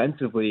struggled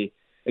defensively.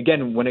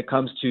 Again, when it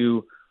comes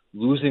to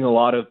losing a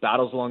lot of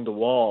battles along the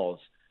walls,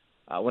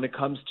 when it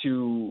comes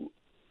to,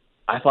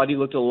 I thought he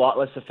looked a lot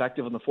less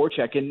effective on the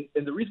forecheck. And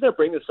the reason I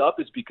bring this up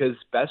is because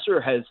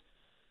Besser has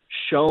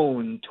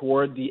shown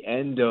toward the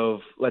end of,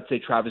 let's say,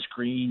 Travis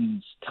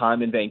Green's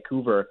time in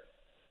Vancouver,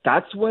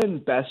 that's when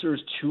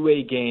Besser's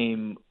two-way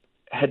game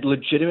had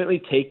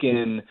legitimately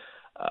taken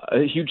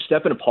a huge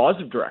step in a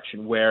positive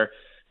direction, where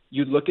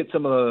you look at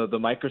some of the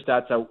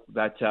microstats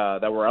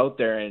that were out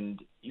there,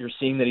 and you're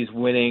seeing that he's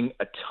winning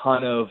a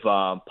ton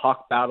of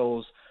puck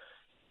battles.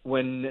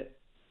 When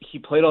he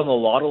played on the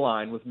Lotto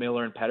line with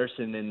Miller and Pettersson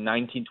in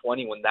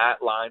 1920, when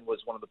that line was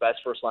one of the best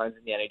first lines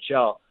in the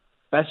NHL,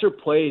 Besser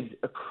played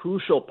a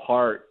crucial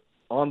part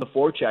on the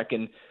forecheck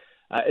and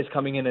is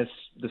coming in as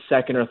the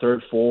second or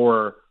third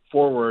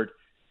forward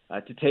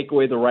to take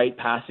away the right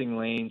passing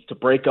lanes, to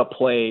break up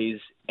plays,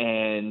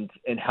 and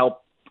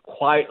help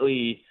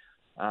quietly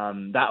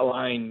that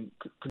line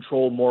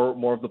control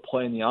more of the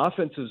play in the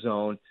offensive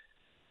zone.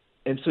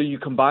 And so you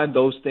combine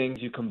those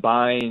things, you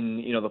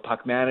combine the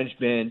puck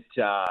management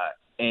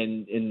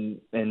and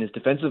his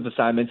defensive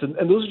assignments,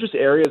 and those are just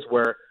areas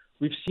where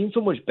we've seen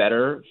so much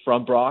better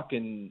from Brock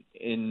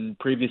in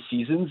previous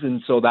seasons,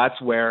 and so that's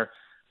where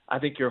I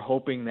think you're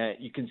hoping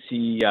that you can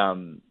see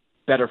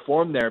better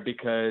form there,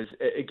 because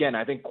again,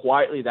 I think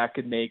quietly that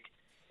could make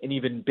an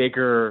even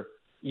bigger,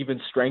 even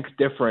strength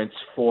difference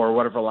for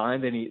whatever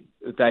line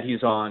that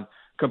he's on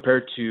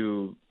compared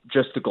to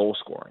just the goal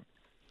scoring.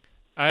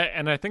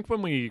 I think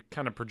when we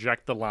kind of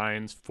project the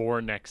lines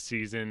for next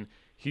season,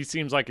 he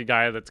seems like a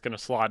guy that's going to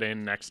slot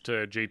in next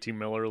to JT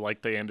Miller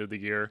like they ended the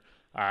year.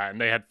 And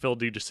they had Phil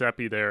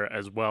DiGiuseppe there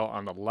as well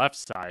on the left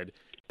side.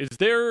 Is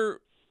there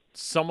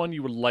someone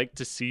you would like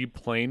to see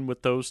playing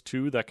with those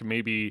two that can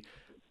maybe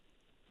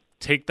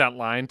take that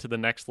line to the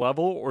next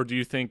level? Or do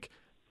you think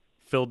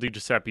Phil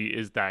DiGiuseppe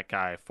is that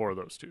guy for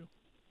those two?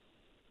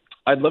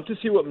 I'd love to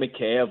see what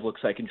Mikheyev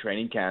looks like in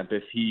training camp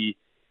if he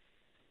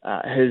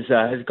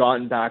has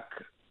gotten back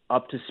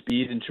up to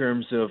speed in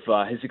terms of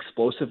his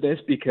explosiveness,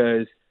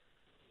 because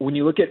when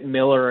you look at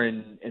Miller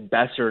and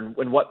Besser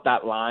and what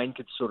that line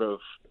could sort of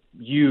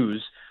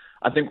use,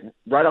 I think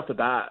right off the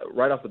bat,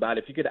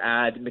 if you could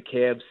add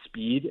Mikheyev's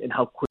speed and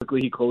how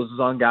quickly he closes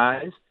on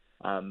guys,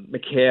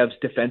 Mikheyev's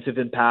defensive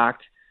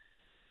impact,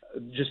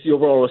 just the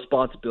overall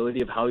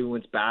responsibility of how he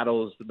wins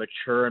battles, the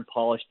mature and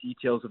polished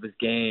details of his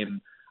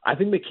game, I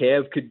think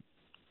Mikheyev could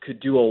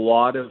do a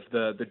lot of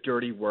the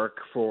dirty work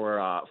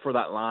for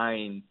that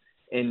line.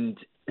 And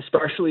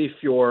especially if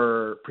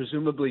you're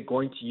presumably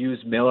going to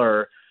use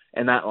Miller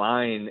and that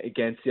line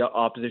against the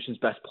opposition's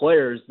best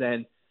players,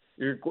 then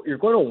you're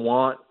going to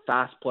want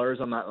fast players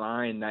on that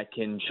line that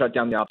can shut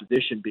down the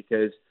opposition,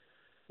 because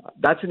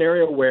that's an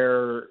area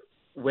where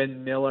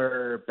when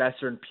Miller,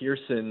 Besser, and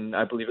Pearson,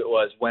 I believe it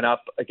was, went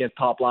up against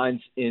top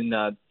lines in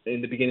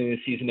the beginning of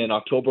the season in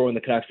October when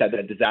the Canucks had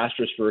that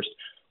disastrous first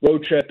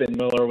road trip and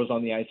Miller was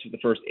on the ice for the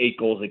first 8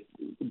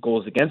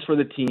 goals against for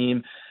the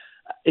team,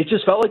 it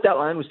just felt like that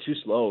line was too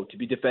slow to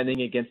be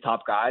defending against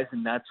top guys,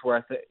 and that's where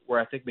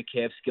I think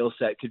Mikheyev's skill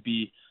set could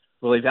be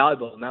really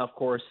valuable. Now, of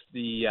course,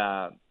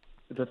 the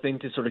thing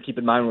to sort of keep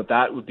in mind with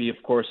that would be,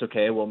 of course,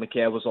 okay, well,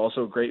 Mikheyev was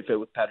also a great fit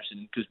with Pettersson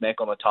and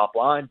Kuzmenko on the top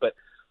line, but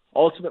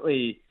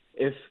ultimately,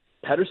 if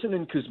Pettersson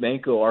and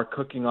Kuzmenko are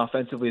cooking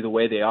offensively the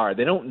way they are,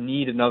 they don't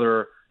need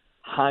another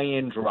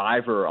high-end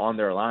driver on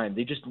their line.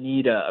 They just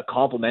need a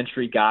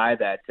complementary guy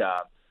that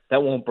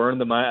won't burn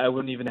them. I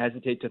wouldn't even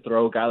hesitate to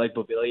throw a guy like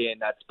Beauvillier in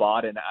that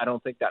spot, and I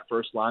don't think that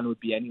first line would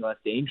be any less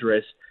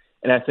dangerous.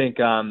 And I think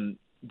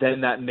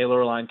then that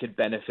Miller line could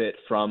benefit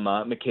from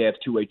Mikheyev's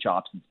two-way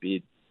chops and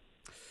speed.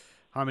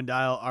 Harman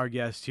Dial, our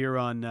guest here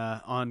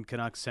on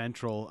Canucks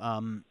Central.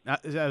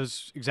 That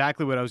was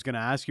exactly what I was going to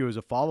ask you as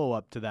a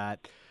follow-up to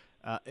that.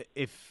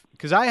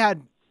 Because I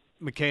had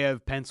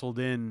Mikheyev penciled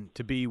in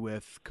to be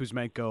with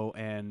Kuzmenko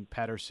and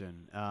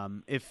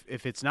Pettersson.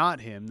 If it's not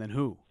him, then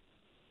who?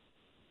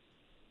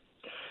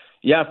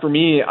 Yeah, for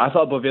me, I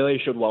thought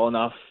Beauvillier showed well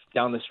enough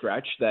down the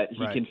stretch that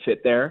he can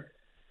fit there.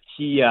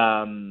 There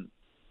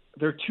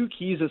are 2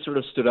 keys that sort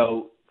of stood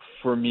out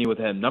for me with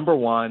him. Number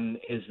one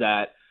is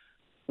that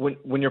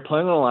when you're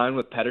playing on a line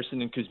with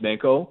Pettersson and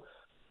Kuzmenko,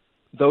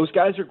 those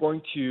guys are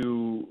going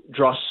to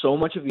draw so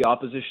much of the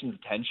opposition's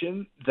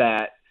attention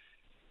that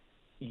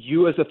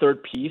you as the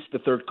third piece, the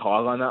third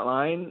cog on that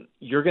line,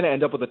 you're going to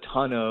end up with a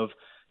ton of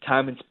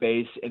time and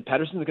space, and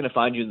Pettersson's going to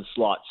find you in the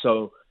slot.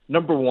 So,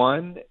 number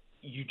one,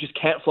 you just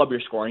can't flub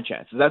your scoring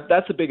chances.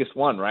 That's the biggest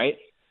one, right?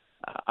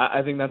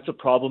 I think that's a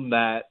problem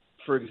that,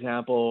 for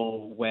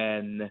example,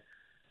 when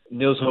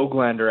Nils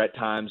Höglander at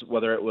times,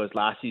 whether it was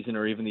last season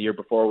or even the year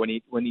before, when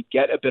he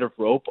get a bit of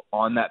rope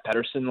on that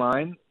Pettersson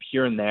line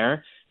here and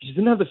there, he just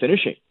didn't have the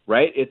finishing,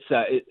 right?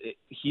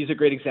 He's a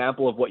great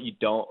example of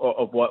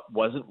what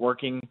wasn't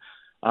working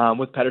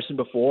with Pettersson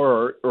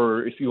before,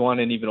 or if you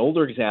want an even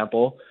older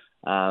example,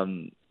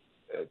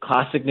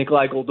 classic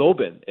Nikolai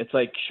Goldobin. It's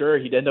like, sure,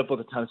 he'd end up with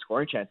a ton of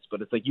scoring chances,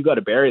 but it's like you got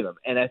to bury them.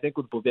 And I think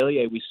with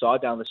Beauvillier, we saw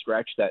down the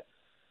stretch that,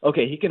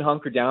 okay, he can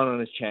hunker down on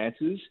his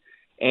chances,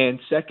 and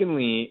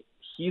secondly,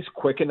 he's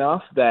quick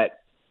enough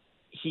that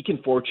he can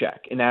forecheck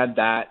and add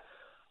that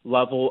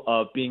level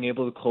of being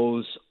able to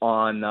close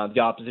on the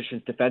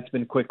opposition's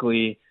defenseman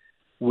quickly,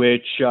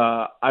 which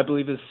I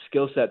believe is a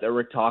skill set that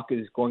Rick Tocchet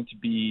is going to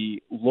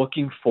be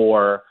looking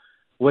for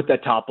with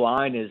that top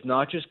line, is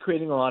not just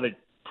creating a lot of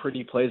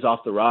pretty plays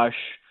off the rush,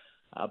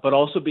 but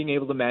also being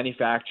able to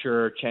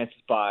manufacture chances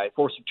by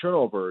forcing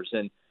turnovers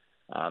and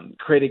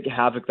creating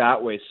havoc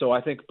that way. So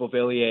I think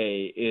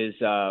Beauvillier is,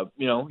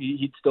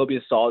 he'd still be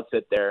a solid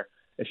fit there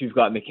if you've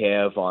got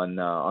Mikheyev on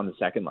the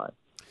second line.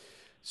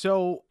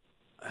 So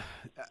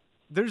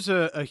there's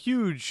a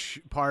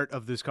huge part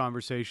of this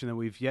conversation that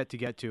we've yet to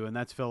get to, and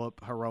that's Filip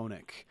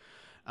Hronek.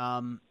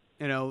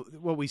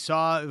 What we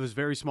saw, it was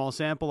very small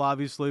sample,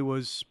 obviously,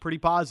 was pretty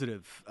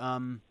positive.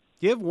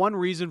 Do you have one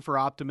reason for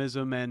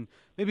optimism and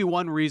maybe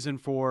one reason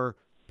for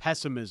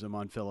pessimism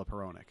on Filip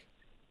Hronek?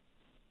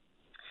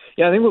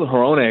 Yeah, I think with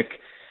Hronek,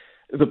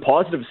 the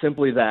positive is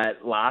simply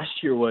that last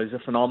year was a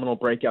phenomenal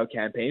breakout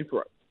campaign for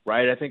him,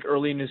 right? I think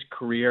early in his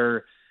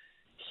career,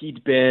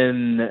 he'd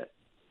been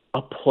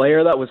a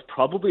player that was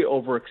probably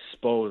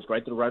overexposed,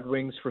 right? The Red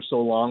Wings for so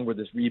long were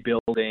this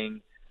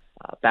rebuilding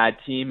bad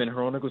team, and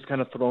Hronek was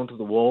kind of thrown to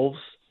the wolves,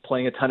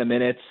 playing a ton of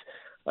minutes,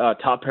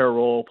 top pair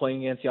role, playing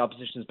against the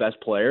opposition's best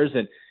players,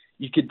 and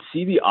you could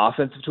see the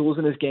offensive tools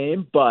in his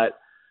game, but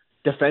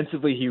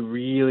defensively he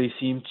really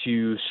seemed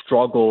to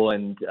struggle,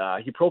 and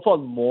he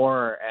profiled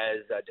more as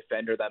a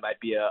defender that might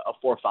be a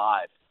 4-5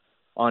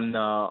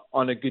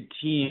 on a good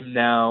team.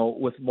 Now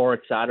with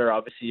Moritz Seider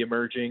obviously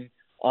emerging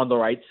on the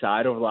right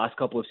side over the last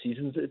couple of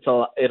seasons, it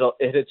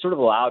had sort of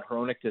allowed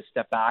Hronek to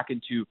step back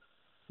into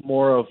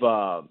more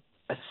of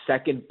a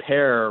second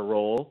pair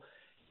role,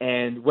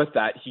 and with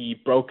that he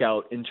broke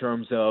out in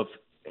terms of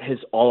his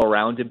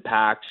all-around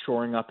impact,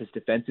 shoring up his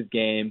defensive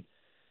game.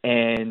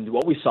 And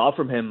what we saw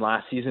from him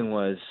last season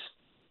was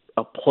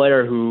a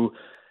player who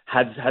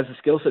has a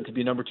skill set to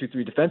be number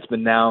 2-3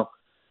 defenseman. Now,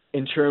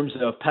 in terms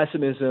of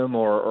pessimism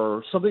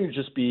or something to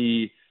just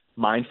be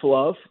mindful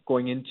of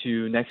going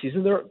into next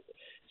season.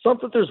 It's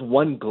not that there's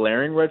one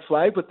glaring red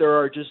flag, but there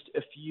are just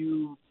a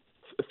few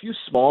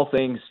small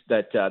things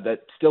that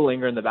still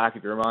linger in the back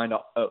of your mind.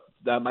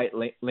 That might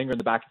linger in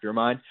the back of your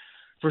mind.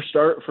 For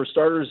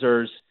starters,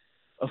 there's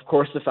of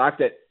course the fact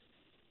that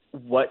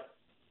what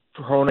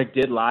Hronek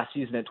did last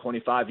season at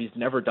 25, he's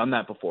never done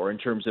that before in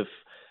terms of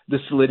the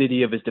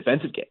solidity of his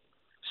defensive game.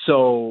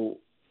 So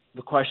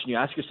the question you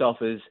ask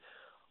yourself is,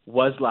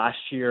 was last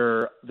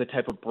year the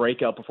type of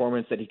breakout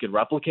performance that he could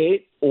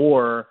replicate,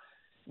 or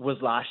was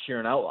last year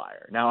an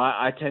outlier? Now,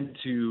 I tend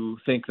to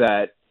think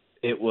that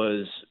it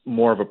was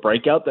more of a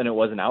breakout than it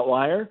was an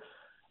outlier.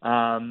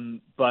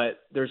 But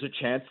there's a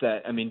chance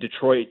that,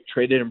 Detroit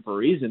traded him for a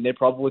reason. They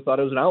probably thought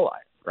it was an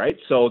outlier, right?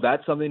 So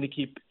that's something to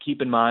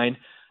keep in mind.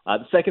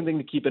 The second thing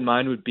to keep in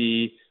mind would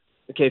be,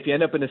 okay, if you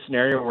end up in a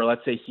scenario where,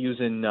 let's say, Hughes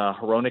and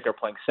Hronek are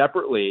playing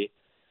separately,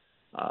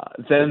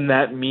 then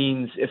that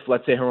means if,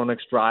 let's say,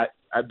 Hronek's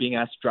being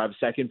asked to drive a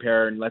second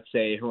pair, and let's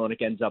say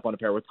Hronek ends up on a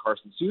pair with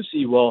Carson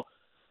Soucy, well,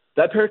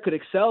 that pair could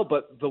excel.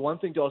 But the one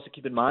thing to also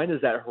keep in mind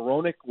is that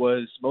Hronek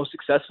was most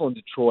successful in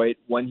Detroit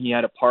when he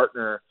had a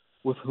partner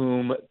with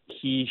whom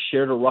he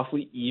shared a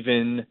roughly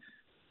even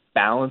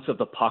balance of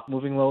the puck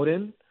moving load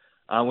in.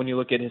 When you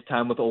look at his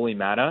time with Ole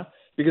Mata,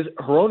 because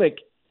Hronek,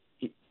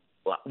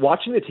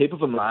 watching the tape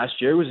of him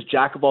last year, was a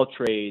jack of all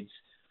trades,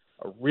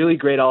 a really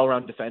great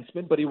all-around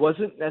defenseman, but he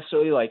wasn't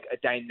necessarily like a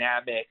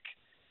dynamic,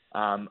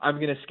 I'm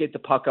going to skate the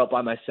puck out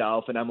by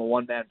myself and I'm a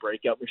one-man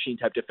breakout machine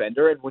type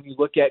defender. And when you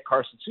look at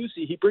Carson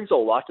Soucy, he brings a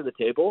lot to the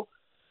table,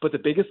 but the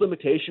biggest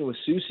limitation with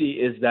Soucy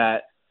is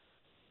that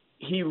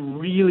he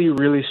really,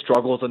 really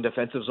struggles on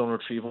defensive zone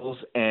retrievals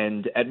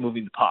and at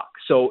moving the puck.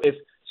 So if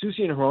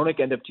Soucy and Hronek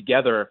end up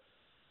together,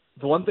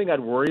 the one thing I'd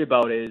worry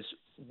about is,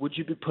 would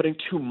you be putting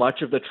too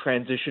much of the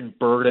transition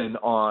burden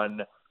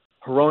on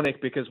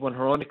Hronek? Because when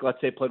Hronek,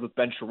 let's say, played with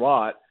Ben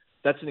Sherratt,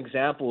 that's an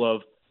example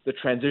of the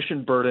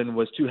transition burden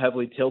was too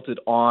heavily tilted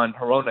on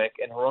Hronek,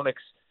 and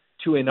Hronek's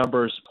 2A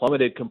numbers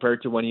plummeted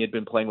compared to when he had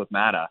been playing with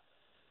Mata.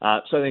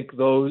 So I think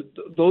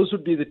those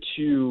would be the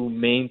two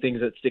main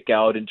things that stick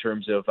out in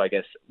terms of, I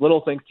guess,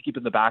 little things to keep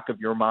in the back of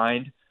your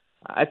mind.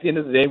 At the end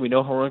of the day, we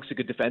know Hronek's a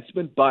good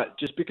defenseman, but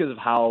just because of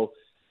how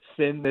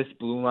thin this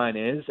blue line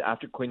is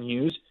after Quinn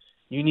Hughes,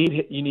 you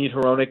need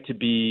Hronek to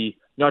be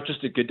not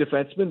just a good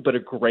defenseman, but a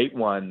great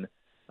one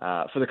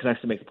for the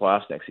Canucks to make the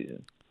playoffs next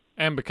season.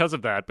 And because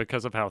of that,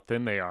 because of how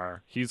thin they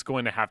are, he's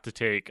going to have to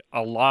take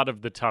a lot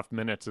of the tough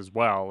minutes as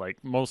well.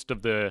 Like most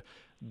of the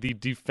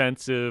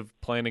defensive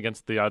playing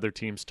against the other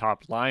team's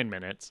top line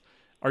minutes.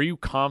 Are you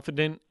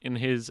confident in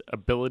his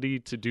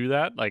ability to do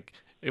that? Like,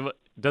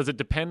 does it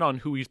depend on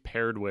who he's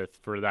paired with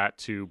for that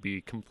to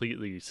be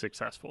completely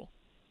successful?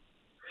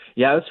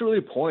 Yeah, that's a really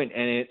good point.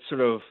 And it's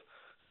sort of,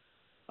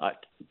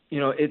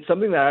 it's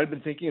something that I've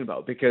been thinking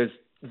about because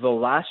the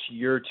last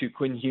year or two,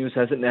 Quinn Hughes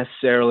hasn't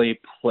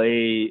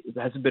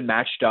been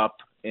matched up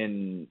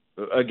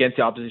against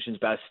the opposition's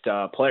best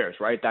players,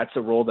 right? That's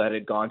a role that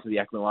had gone to the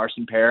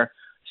Ekman-Larsson pair,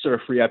 sort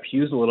of free up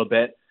Hughes a little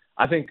bit.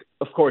 I think,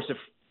 of course, if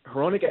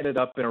Hronek ended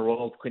up in a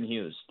role with Quinn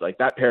Hughes, like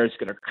that pair is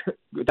gonna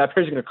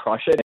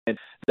crush it, and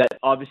that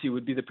obviously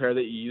would be the pair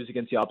that you use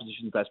against the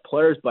opposition's best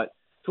players. But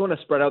if you want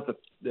to spread out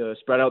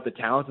the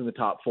talent in the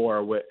top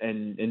four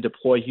and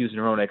deploy Hughes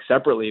and Hronek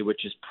separately,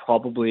 which is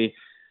probably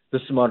the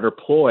smarter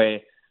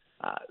ploy,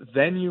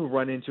 then you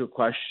run into a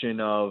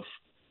question of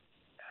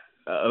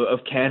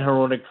can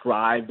Hronek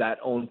drive that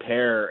own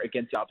pair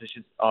against the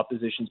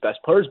opposition's best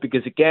players?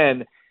 Because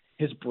again,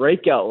 his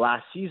breakout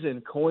last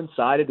season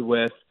coincided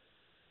with,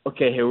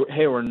 okay,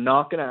 hey, we're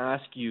not going to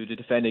ask you to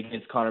defend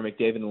against Connor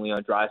McDavid and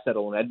Leon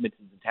Draisaitl and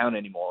Edmonton's in town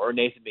anymore, or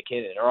Nathan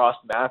McKinnon or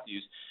Austin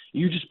Matthews.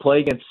 You just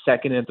play against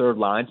second and third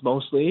lines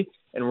mostly,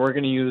 and we're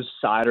going to use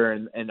Sider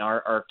and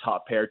our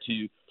top pair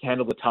to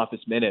handle the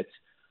toughest minutes.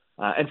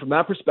 And from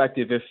that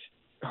perspective, if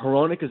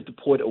Hronek is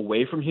deployed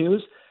away from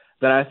Hughes,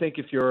 then I think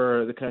if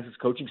you're the Canucks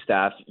coaching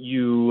staff,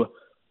 you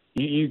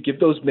give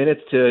those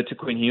minutes to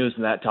Quinn Hughes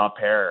and that top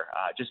pair,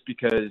 just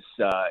because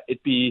if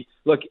the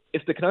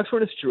Canucks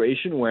were in a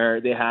situation where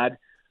they had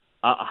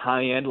a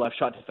high-end left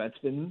shot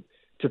defenseman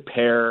to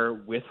pair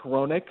with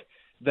Hronek,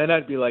 then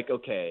I'd be like,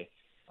 okay,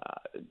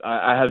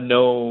 I have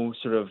no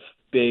sort of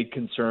big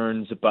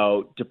concerns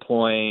about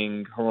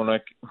deploying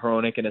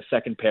Hronek in a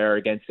second pair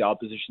against the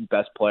opposition's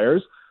best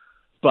players.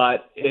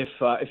 But if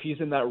he's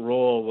in that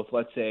role with,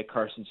 let's say,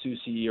 Carson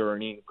Soucy or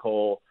Ian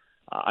Cole,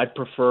 I'd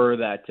prefer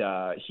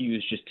that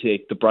Hughes just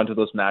take the brunt of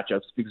those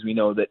matchups because we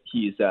know that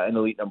he's an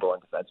elite number one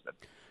defenseman.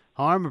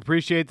 Harm,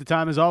 appreciate the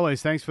time as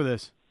always. Thanks for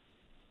this.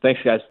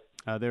 Thanks, guys.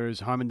 There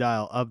is Harman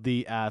Dial of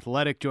The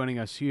Athletic joining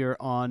us here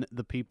on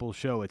The People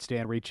Show. It's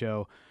Dan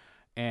Riccio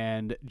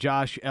and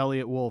Josh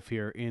Elliott Wolf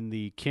here in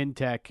the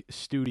Kintech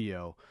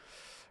studio.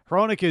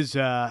 Hronek is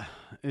a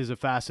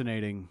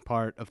fascinating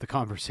part of the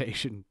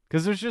conversation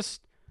because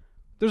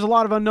there's a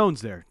lot of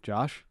unknowns there,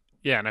 Josh.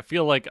 Yeah, and I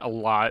feel like a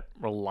lot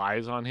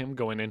relies on him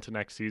going into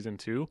next season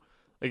too.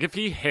 Like if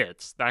he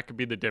hits, that could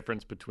be the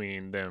difference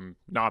between them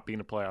not being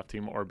a playoff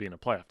team or being a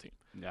playoff team.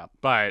 Yeah.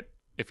 But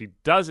if he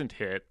doesn't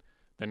hit,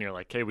 then you're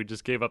like, hey, we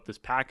just gave up this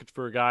package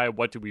for a guy.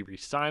 What do we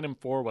re-sign him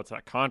for? What's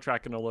that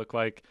contract going to look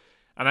like?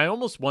 And I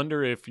almost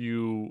wonder if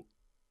you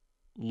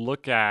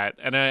look at,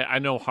 and I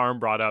know Harm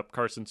brought up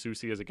Carson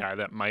Soucy as a guy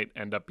that might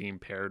end up being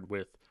paired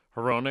with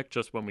Hronek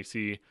just when we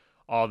see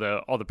all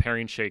the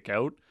pairings shake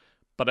out.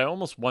 But I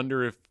almost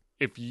wonder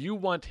if you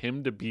want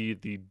him to be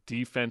the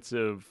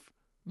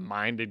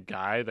defensive-minded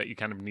guy that you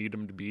kind of need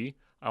him to be,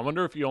 I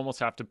wonder if you almost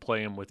have to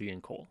play him with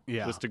Ian Cole.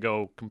 Yeah. Just to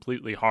go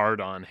completely hard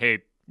on, hey,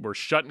 we're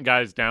shutting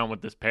guys down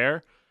with this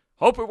pair.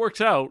 Hope it works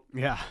out.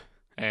 Yeah.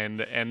 And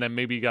then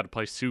maybe you got to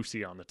play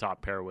Soucy on the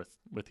top pair with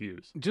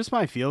Hughes. Just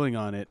my feeling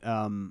on it,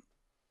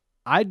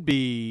 I'd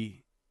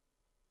be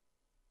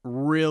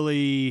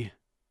really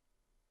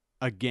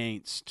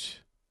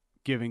against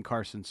giving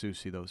Carson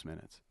Soucy those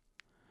minutes.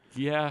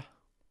 Yeah.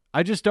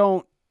 I just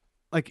don't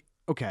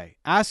okay,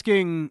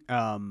 asking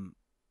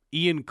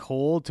Ian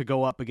Cole to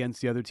go up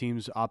against the other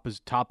team's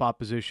top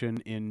opposition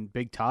in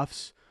big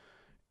toughs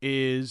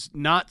is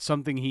not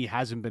something he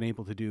hasn't been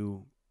able to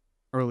do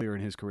earlier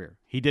in his career.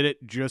 He did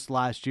it just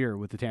last year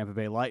with the Tampa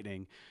Bay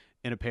Lightning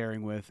in a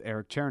pairing with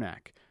Eric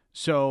Chernak.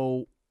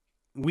 So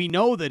we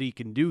know that he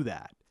can do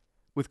that.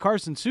 With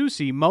Carson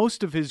Soucy,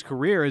 most of his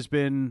career has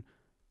been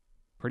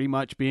pretty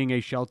much being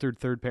a sheltered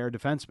third pair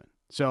defenseman.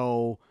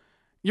 So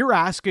you're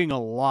asking a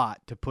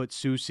lot to put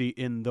Soucy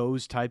in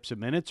those types of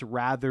minutes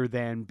rather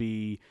than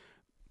be,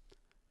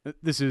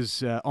 this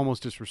is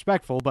almost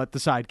disrespectful, but the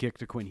sidekick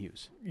to Quinn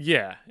Hughes.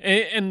 Yeah.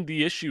 And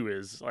the issue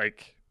is,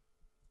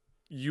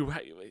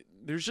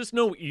 there's just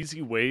no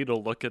easy way to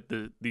look at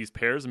these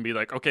pairs and be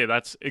like, okay,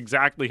 that's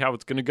exactly how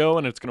it's going to go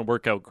and it's going to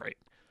work out great.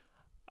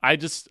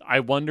 I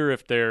wonder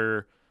if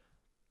they're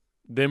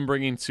them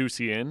bringing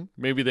Soucy in.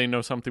 Maybe they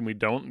know something we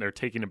don't and they're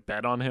taking a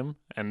bet on him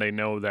and they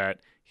know that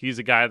he's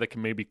a guy that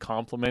can maybe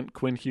complement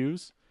Quinn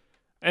Hughes.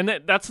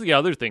 And that's the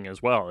other thing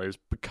as well, is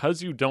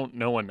because you don't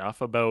know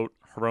enough about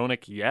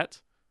Hronek yet,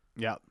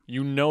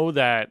 you know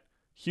that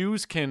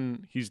he's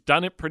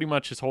done it pretty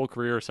much his whole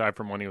career aside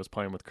from when he was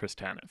playing with Chris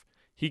Tanev.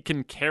 He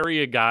can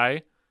carry a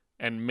guy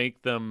and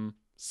make them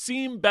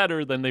seem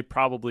better than they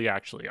probably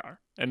actually are.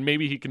 And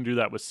maybe he can do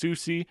that with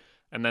Soucy.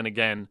 And then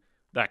again,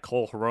 that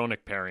Cole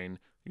Hronek pairing,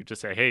 you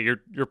just say, hey,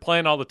 you're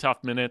playing all the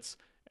tough minutes,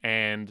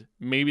 and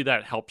maybe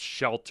that helps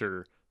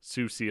shelter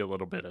Soucy a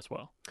little bit as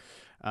well.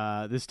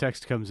 This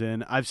text comes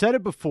in. I've said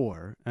it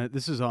before.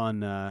 This is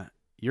on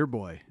your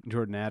boy,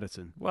 Jordan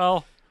Addison.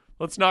 Well,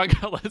 let's not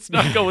go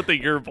with the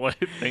your boy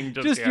thing.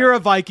 Just yet. You're a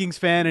Vikings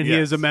fan, and Yes.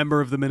 he is a member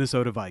of the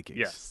Minnesota Vikings.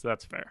 Yes,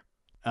 that's fair.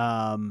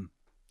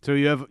 So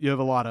you have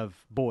a lot of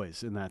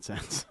boys in that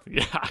sense.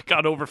 Yeah, I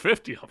got over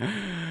 50 of them.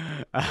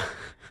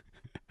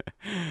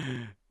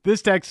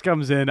 This text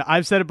comes in.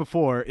 I've said it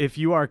before. If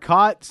you are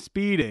caught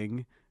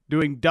speeding,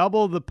 doing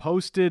double the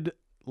posted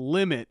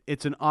limit,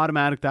 it's an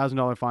automatic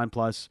 $1,000 fine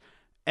plus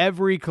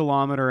every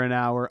kilometer an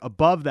hour.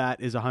 Above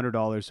that is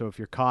 $100. So if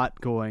you're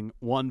caught going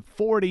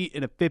 140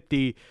 in a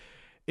 50,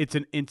 it's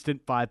an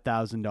instant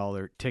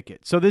 $5,000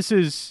 ticket. So this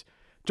is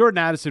Jordan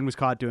Addison was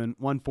caught doing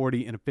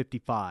 140 in a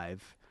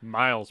 55.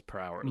 Miles per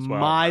hour as well.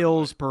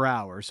 Miles per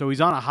hour. So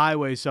he's on a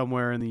highway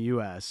somewhere in the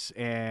U.S.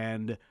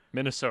 and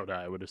Minnesota,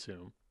 I would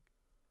assume.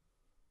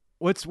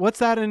 What's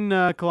that in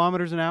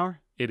kilometers an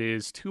hour? It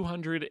is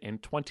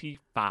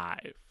 225.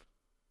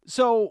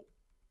 So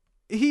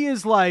he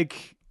is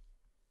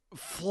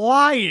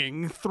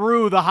flying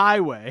through the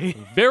highway.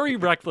 Very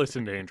reckless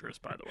and dangerous,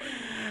 by the way.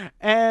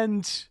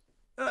 And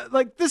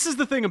this is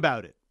the thing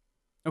about it.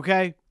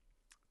 Okay?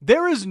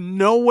 There is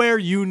nowhere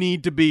you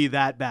need to be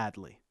that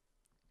badly.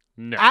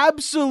 No.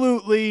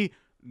 Absolutely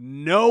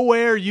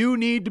nowhere you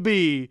need to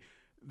be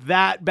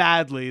that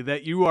badly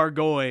that you are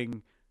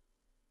going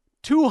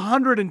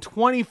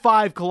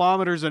 225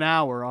 kilometers an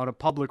hour on a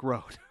public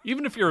road.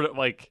 Even if you're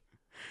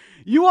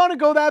you want to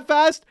go that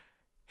fast,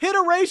 hit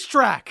a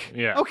racetrack.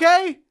 Yeah.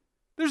 Okay?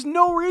 There's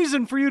no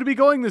reason for you to be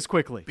going this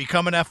quickly.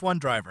 Become an F1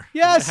 driver.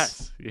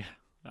 Yes. Yeah.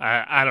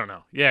 I don't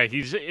know. Yeah,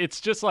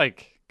 it's just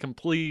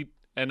complete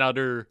and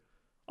utter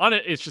on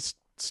it. It's just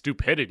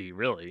stupidity,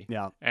 really.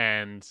 Yeah.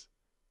 And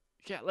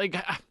yeah,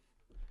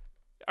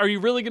 are you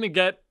really going to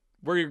get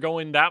where you're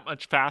going that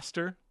much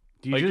faster?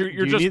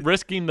 You're just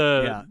risking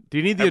the. Yeah. Do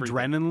you need the everything.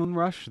 adrenaline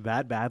rush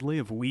that badly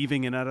of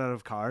weaving in and out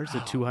of cars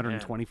at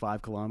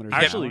 225 kilometers?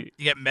 Actually,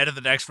 You get met at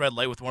the next red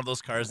light with one of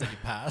those cars that you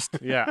passed.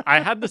 yeah, I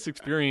had this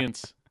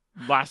experience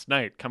last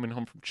night coming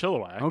home from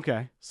Chilliwack.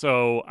 Okay.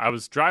 So I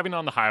was driving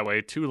on the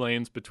highway, 2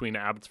 lanes between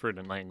Abbotsford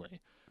and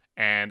Langley.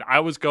 And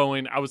I was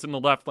in the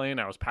left lane.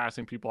 I was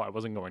passing people. I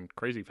wasn't going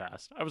crazy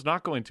fast. I was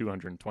not going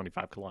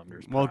 225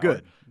 kilometers per hour.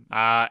 Good.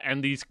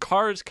 And these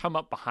cars come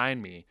up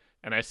behind me,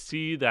 and I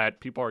see that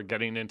people are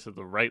getting into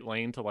the right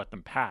lane to let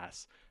them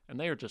pass. And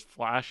they are just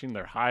flashing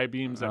their high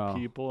beams at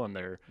people. And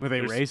Were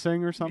they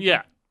racing or something?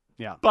 Yeah.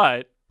 Yeah.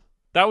 But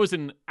that was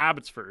in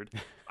Abbotsford.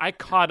 I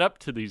caught up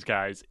to these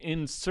guys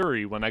in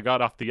Surrey when I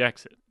got off the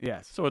exit.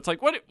 Yes. So it's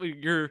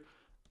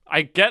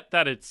I get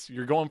that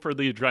you're going for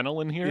the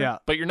adrenaline here,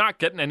 but you're not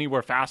getting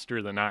anywhere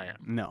faster than I am.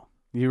 No.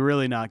 You're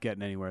really not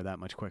getting anywhere that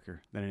much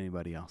quicker than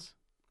anybody else.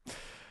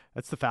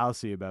 That's the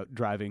fallacy about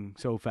driving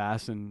so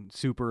fast and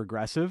super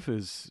aggressive,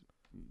 is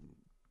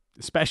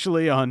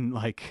especially on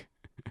like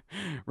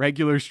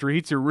regular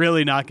streets, you're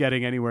really not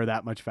getting anywhere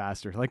that much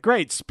faster. Like,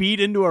 great,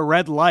 speed into a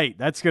red light.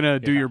 That's going to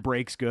do your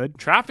brakes good.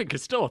 Traffic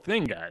is still a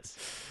thing, guys.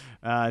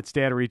 It's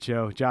Dan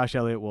Riccio, Josh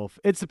Elliott Wolf.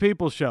 It's the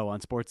People's Show on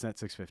Sportsnet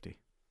 650.